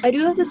okay, I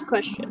do have this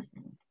question.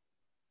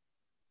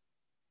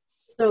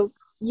 So,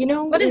 you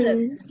know, what is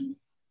it?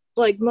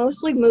 Like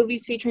most like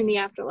movies featuring the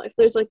afterlife,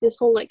 there's like this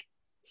whole like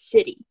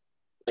city.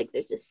 Like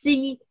there's a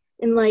city,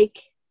 and like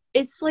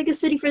it's like a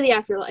city for the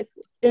afterlife.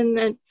 And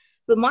then,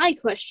 but my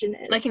question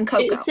is, like in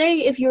Coco,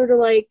 say if you were to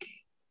like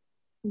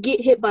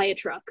get hit by a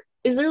truck,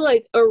 is there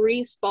like a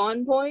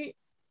respawn point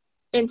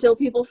until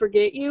people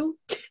forget you?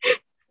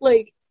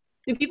 Like,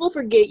 do people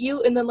forget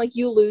you and then like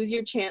you lose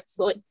your chance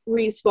to like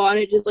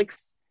respawn? It just like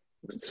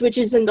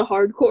switches into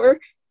hardcore.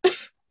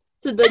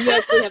 So then you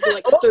actually have to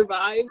like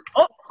survive.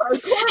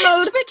 Hardcore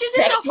mode switches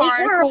into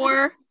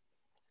hardcore.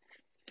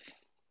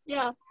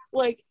 Yeah,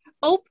 like,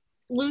 oh,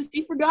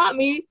 Lucy forgot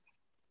me.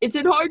 It's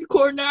in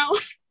hardcore now.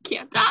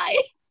 Can't die.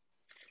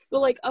 But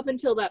like up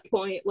until that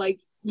point, like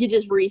you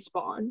just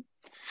respawn.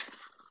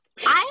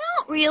 I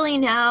don't really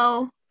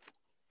know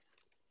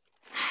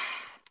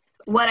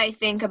what I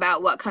think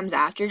about what comes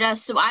after death,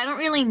 so I don't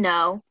really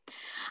know.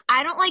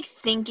 I don't like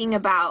thinking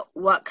about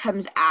what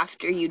comes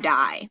after you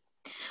die.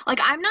 Like,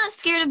 I'm not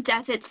scared of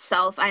death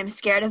itself, I'm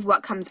scared of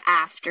what comes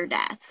after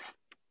death.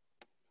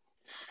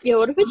 Yeah,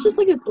 what if it's just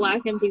like a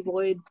black empty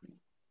void?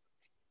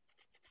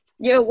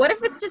 Yeah, what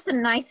if it's just a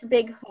nice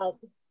big hug?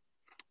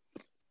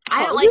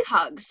 I don't like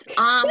hugs. Yeah,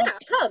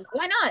 hug.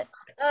 Why not?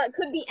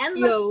 Could be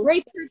endless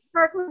grapefruit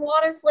sparkling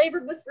water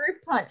flavored with fruit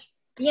punch.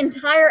 The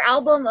entire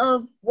album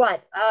of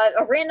what?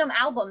 A random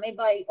album made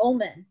by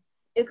Omen.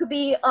 It could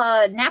be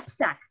a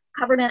knapsack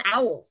covered in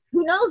owls.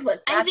 Who knows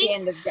what's at the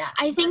end of death?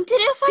 I think that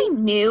if I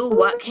knew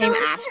what came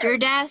after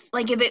death,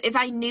 like if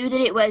I knew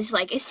that it was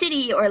like a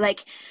city, or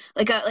like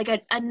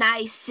a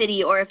nice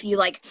city, or if you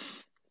like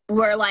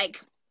were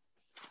like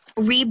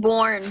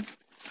reborn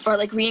or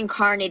like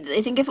reincarnated,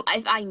 I think if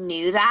I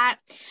knew that,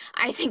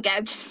 I think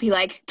I'd just be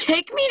like,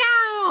 take me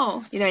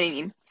now. You know what I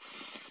mean?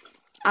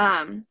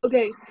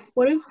 Okay,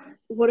 what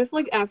if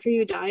like after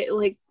you die,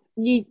 like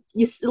you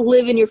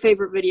live in your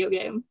favorite video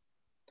game?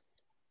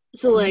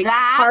 So like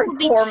that would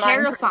be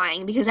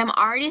terrifying, because I'm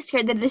already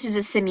scared that this is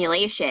a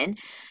simulation.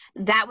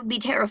 That would be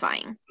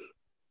terrifying.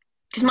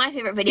 Because my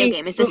favorite video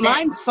game is The Sims.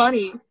 Mine's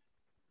funny.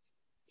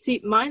 See,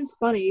 mine's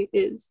funny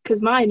is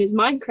because mine is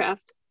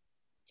Minecraft,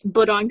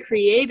 but on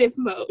creative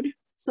mode.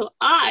 So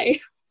I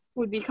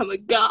would become a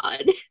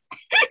god.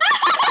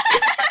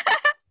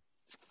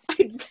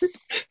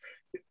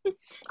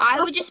 I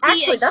I would just be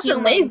Actually, a that's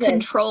human amazing.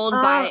 controlled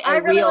by I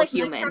a really real like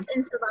human. Minecraft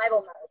in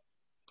survival mode.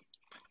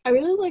 I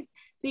really like,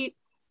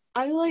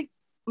 I like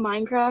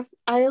Minecraft.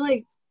 I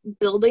like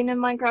building in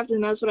Minecraft,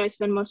 and that's what I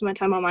spend most of my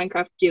time on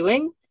Minecraft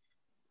doing.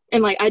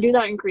 And like, I do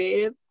that in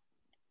creative.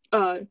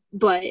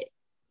 But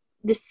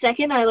the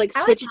second I like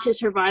switch it to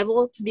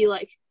survival to be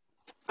like,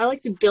 I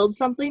like to build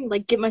something,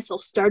 like get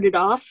myself started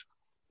off,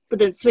 but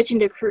then switch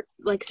into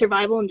like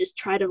survival and just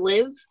try to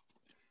live.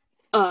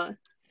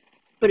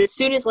 But as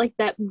soon as like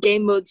that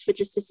game mode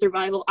switches to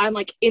survival, I'm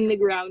like in the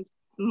ground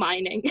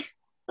mining.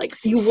 Like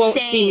you won't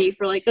see me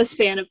for like a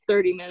span of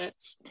 30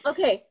 minutes.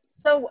 Okay,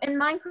 so in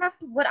Minecraft,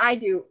 what I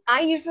do,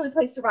 I usually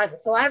play survival,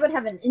 so I would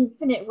have an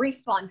infinite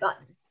respawn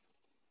button.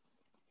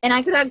 And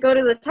I could go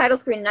to the title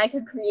screen and I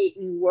could create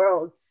new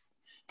worlds.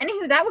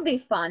 Anywho, that would be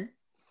fun.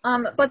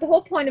 But the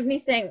whole point of me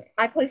saying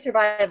I play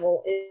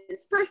survival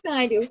is first thing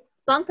I do,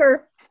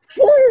 bunker,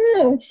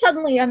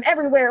 suddenly I'm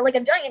everywhere like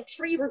a giant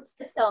tree root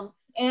system.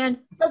 And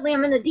suddenly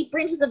I'm in the deep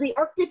branches of the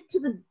Arctic to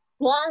the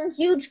long,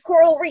 huge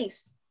coral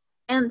reefs.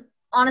 And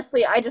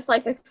honestly, I just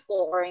like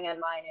exploring and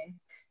mining.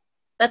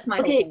 That's my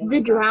Okay,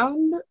 the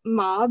drowned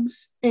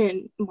mobs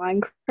in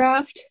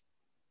Minecraft.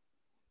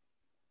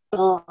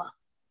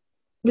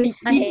 They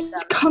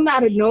just come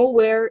out of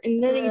nowhere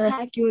and then they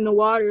attack you in the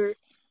water.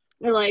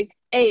 They're like,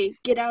 hey,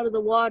 get out of the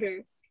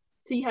water.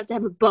 So you have to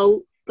have a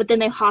boat, but then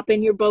they hop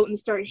in your boat and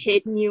start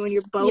hitting you in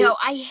your boat. Yo,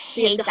 I hate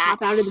so you have to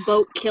hop out of the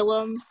boat, kill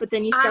them, but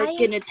then you start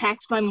getting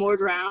attacked by more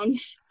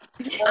drowns.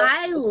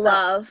 I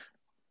love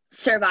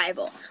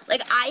survival.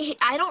 Like, I'm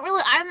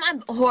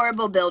a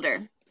horrible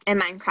builder in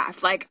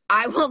Minecraft. Like,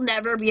 I will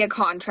never be a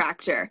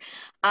contractor.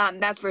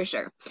 That's for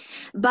sure.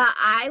 But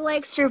I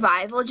like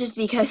survival just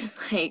because,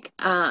 like,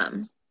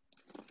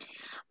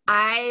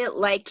 I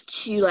like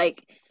to,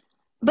 like,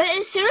 but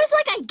as soon as,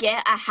 like, I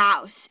get a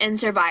house in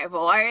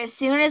survival, or as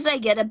soon as I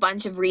get a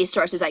bunch of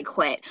resources, I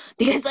quit.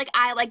 Because, like,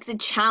 I like the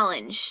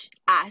challenge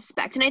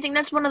aspect. And I think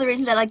that's one of the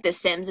reasons I like The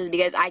Sims is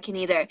because I can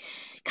either,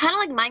 kind of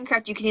like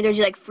Minecraft, you can either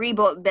do, like, free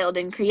build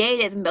and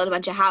creative and build a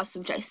bunch of houses,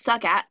 which I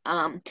suck at.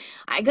 I'm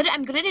good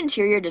at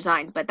interior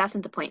design, but that's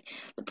not the point.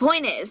 The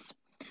point is,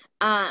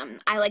 I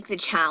like the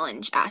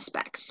challenge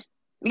aspect.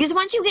 Because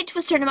once you get to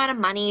a certain amount of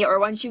money, or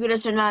once you get a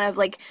certain amount of,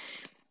 like,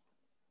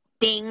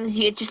 things,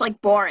 it's just like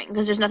boring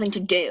because there's nothing to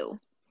do.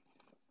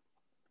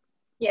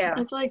 Yeah.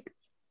 It's like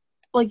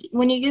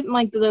when you get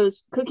like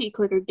those cookie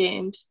clicker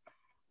games,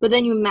 but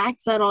then you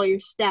max out all your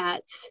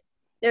stats.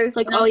 There's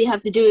like all you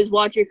have to do is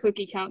watch your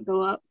cookie count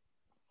go up.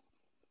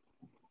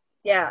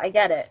 Yeah, I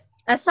get it.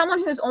 As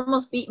someone who's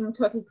almost beaten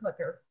Cookie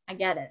Clicker, I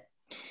get it.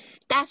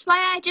 That's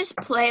why I just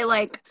play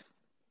like,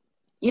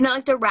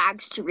 like the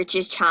Rags to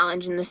Riches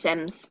challenge in The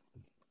Sims.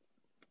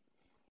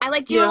 I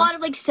like do a lot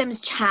of like Sims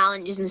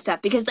challenges and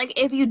stuff because like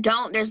if you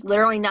don't, there's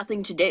literally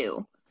nothing to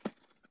do.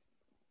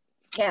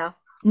 Yeah.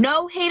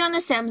 No hate on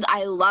The Sims.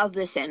 I love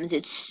The Sims.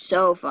 It's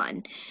so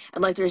fun.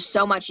 And like there's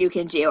so much you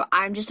can do.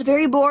 I'm just a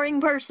very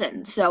boring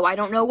person, so I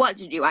don't know what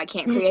to do. I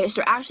can't create a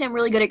story. Actually, I'm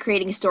really good at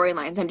creating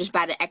storylines. I'm just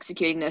bad at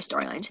executing those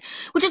storylines,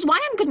 which is why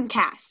I'm good in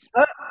CAS.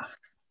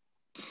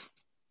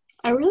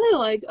 I really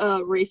like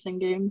racing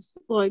games.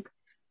 Like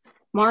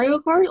Mario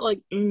Kart,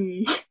 like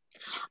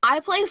I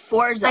play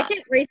Forza. I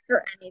can't race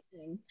for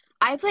anything.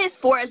 I play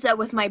Forza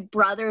with my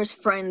brother's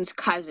friend's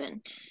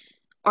cousin.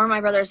 Or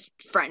my brother's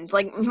friend.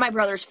 Like, my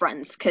brother's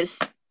friends, because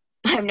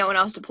I have no one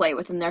else to play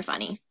with, and they're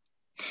funny.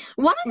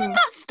 One of them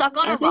got stuck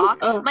on a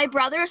rock. My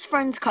brother's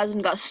friend's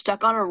cousin got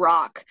stuck on a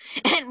rock,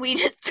 and we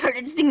just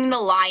started singing the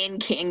Lion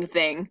King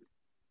thing.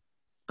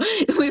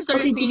 We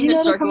started singing the Circle of Life. Did you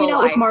know they're coming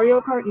out with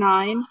Mario Kart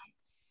 9?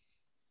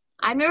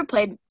 I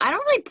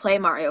don't really play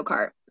Mario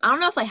Kart. I don't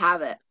know if I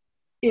have it.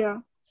 Yeah.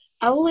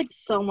 I will like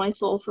sell my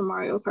soul for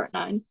Mario Kart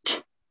 9.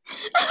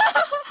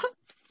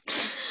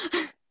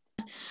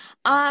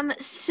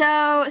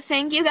 So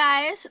thank you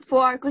guys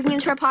for clicking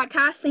into our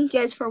podcast. Thank you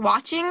guys for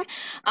watching.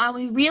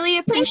 We really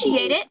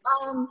appreciate it.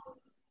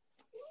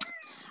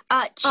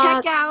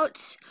 Check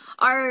out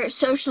our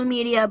social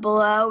media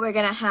below. We're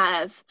gonna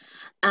have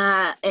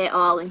it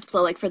all linked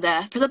below, like for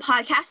the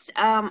podcast.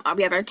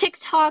 We have our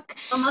TikTok.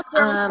 Unless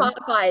you're on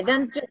Spotify,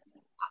 then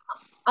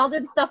I'll do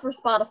the stuff for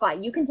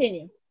Spotify. You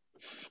continue.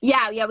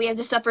 Yeah, we have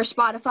the stuff for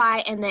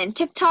Spotify and then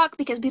TikTok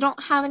because we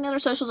don't have any other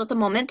socials at the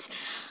moment.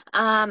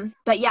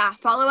 But yeah,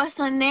 follow us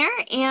on there,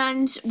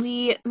 and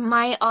we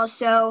might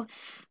also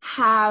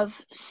have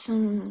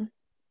some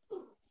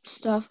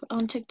stuff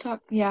on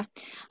TikTok. Yeah,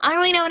 I don't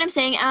really know what I'm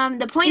saying.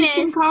 The point is,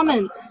 leave some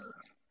comments.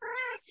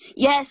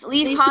 Yes,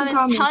 leave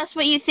comments. Tell us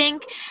what you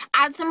think.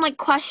 Add some like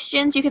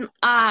questions. You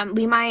can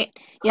we might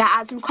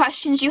add some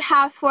questions you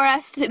have for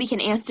us so that we can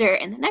answer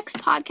in the next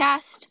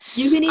podcast.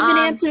 You can even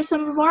answer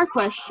some of our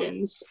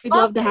questions. We'd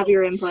love to have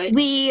your input.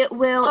 We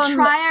will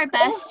try our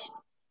best.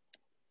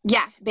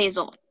 Yeah,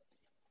 Basil.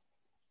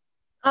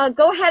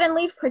 Go ahead and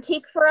leave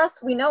critique for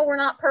us. We know we're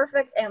not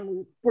perfect,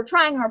 and we're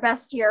trying our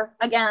best here.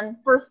 Again,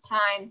 first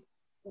time.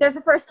 There's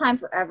a first time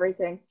for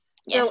everything.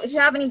 So if you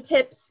have any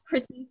tips,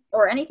 critiques,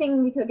 or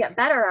anything we could get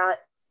better at,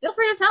 feel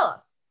free to tell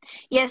us.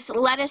 Yes,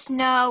 let us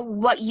know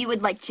what you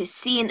would like to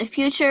see in the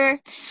future.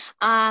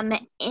 And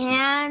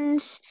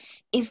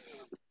if,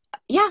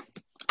 yeah,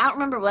 I don't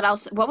remember what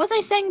else. What was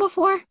I saying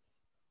before?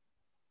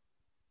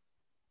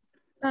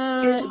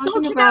 You're Go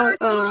talking check out our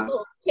about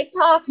socials: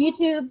 TikTok,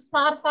 YouTube,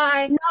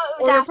 Spotify, No, it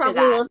was or you're after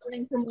probably that.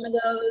 listening from one of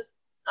those.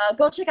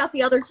 Go check out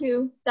the other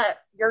two that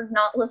you're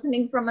not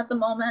listening from at the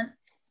moment.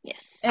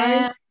 Yes.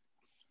 And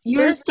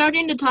you're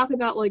starting to talk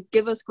about like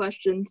give us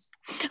questions.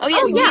 Oh,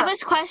 yes, yeah. leave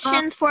us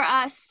questions for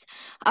us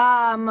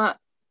that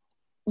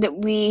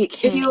we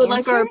can If you would like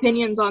answer. our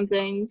opinions on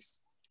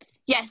things.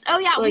 Yes. Oh,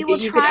 yeah. Like, We will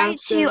you could try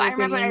ask to. our I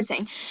remember what I was opinions.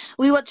 saying.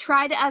 We will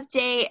try to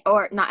update,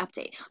 or not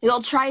update. We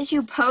will try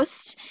to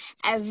post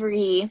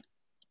every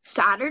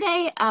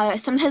Saturday.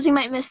 Sometimes we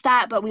might miss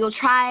that, but we will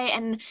try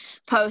and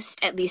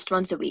post at least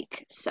once a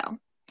week. So.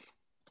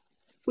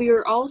 We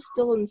are all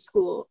still in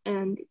school,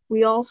 and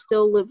we all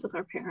still live with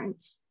our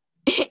parents.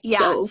 Yeah.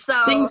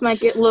 So things might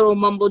get a little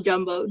mumble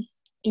jumboed.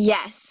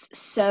 yes.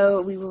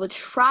 So we will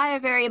try our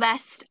very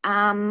best.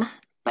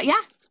 But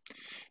yeah.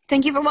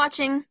 Thank you for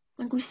watching.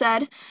 Like we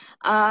said.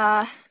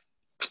 Yeah.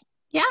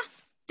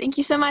 Thank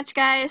you so much,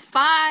 guys.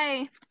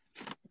 Bye.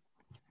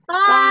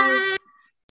 Bye.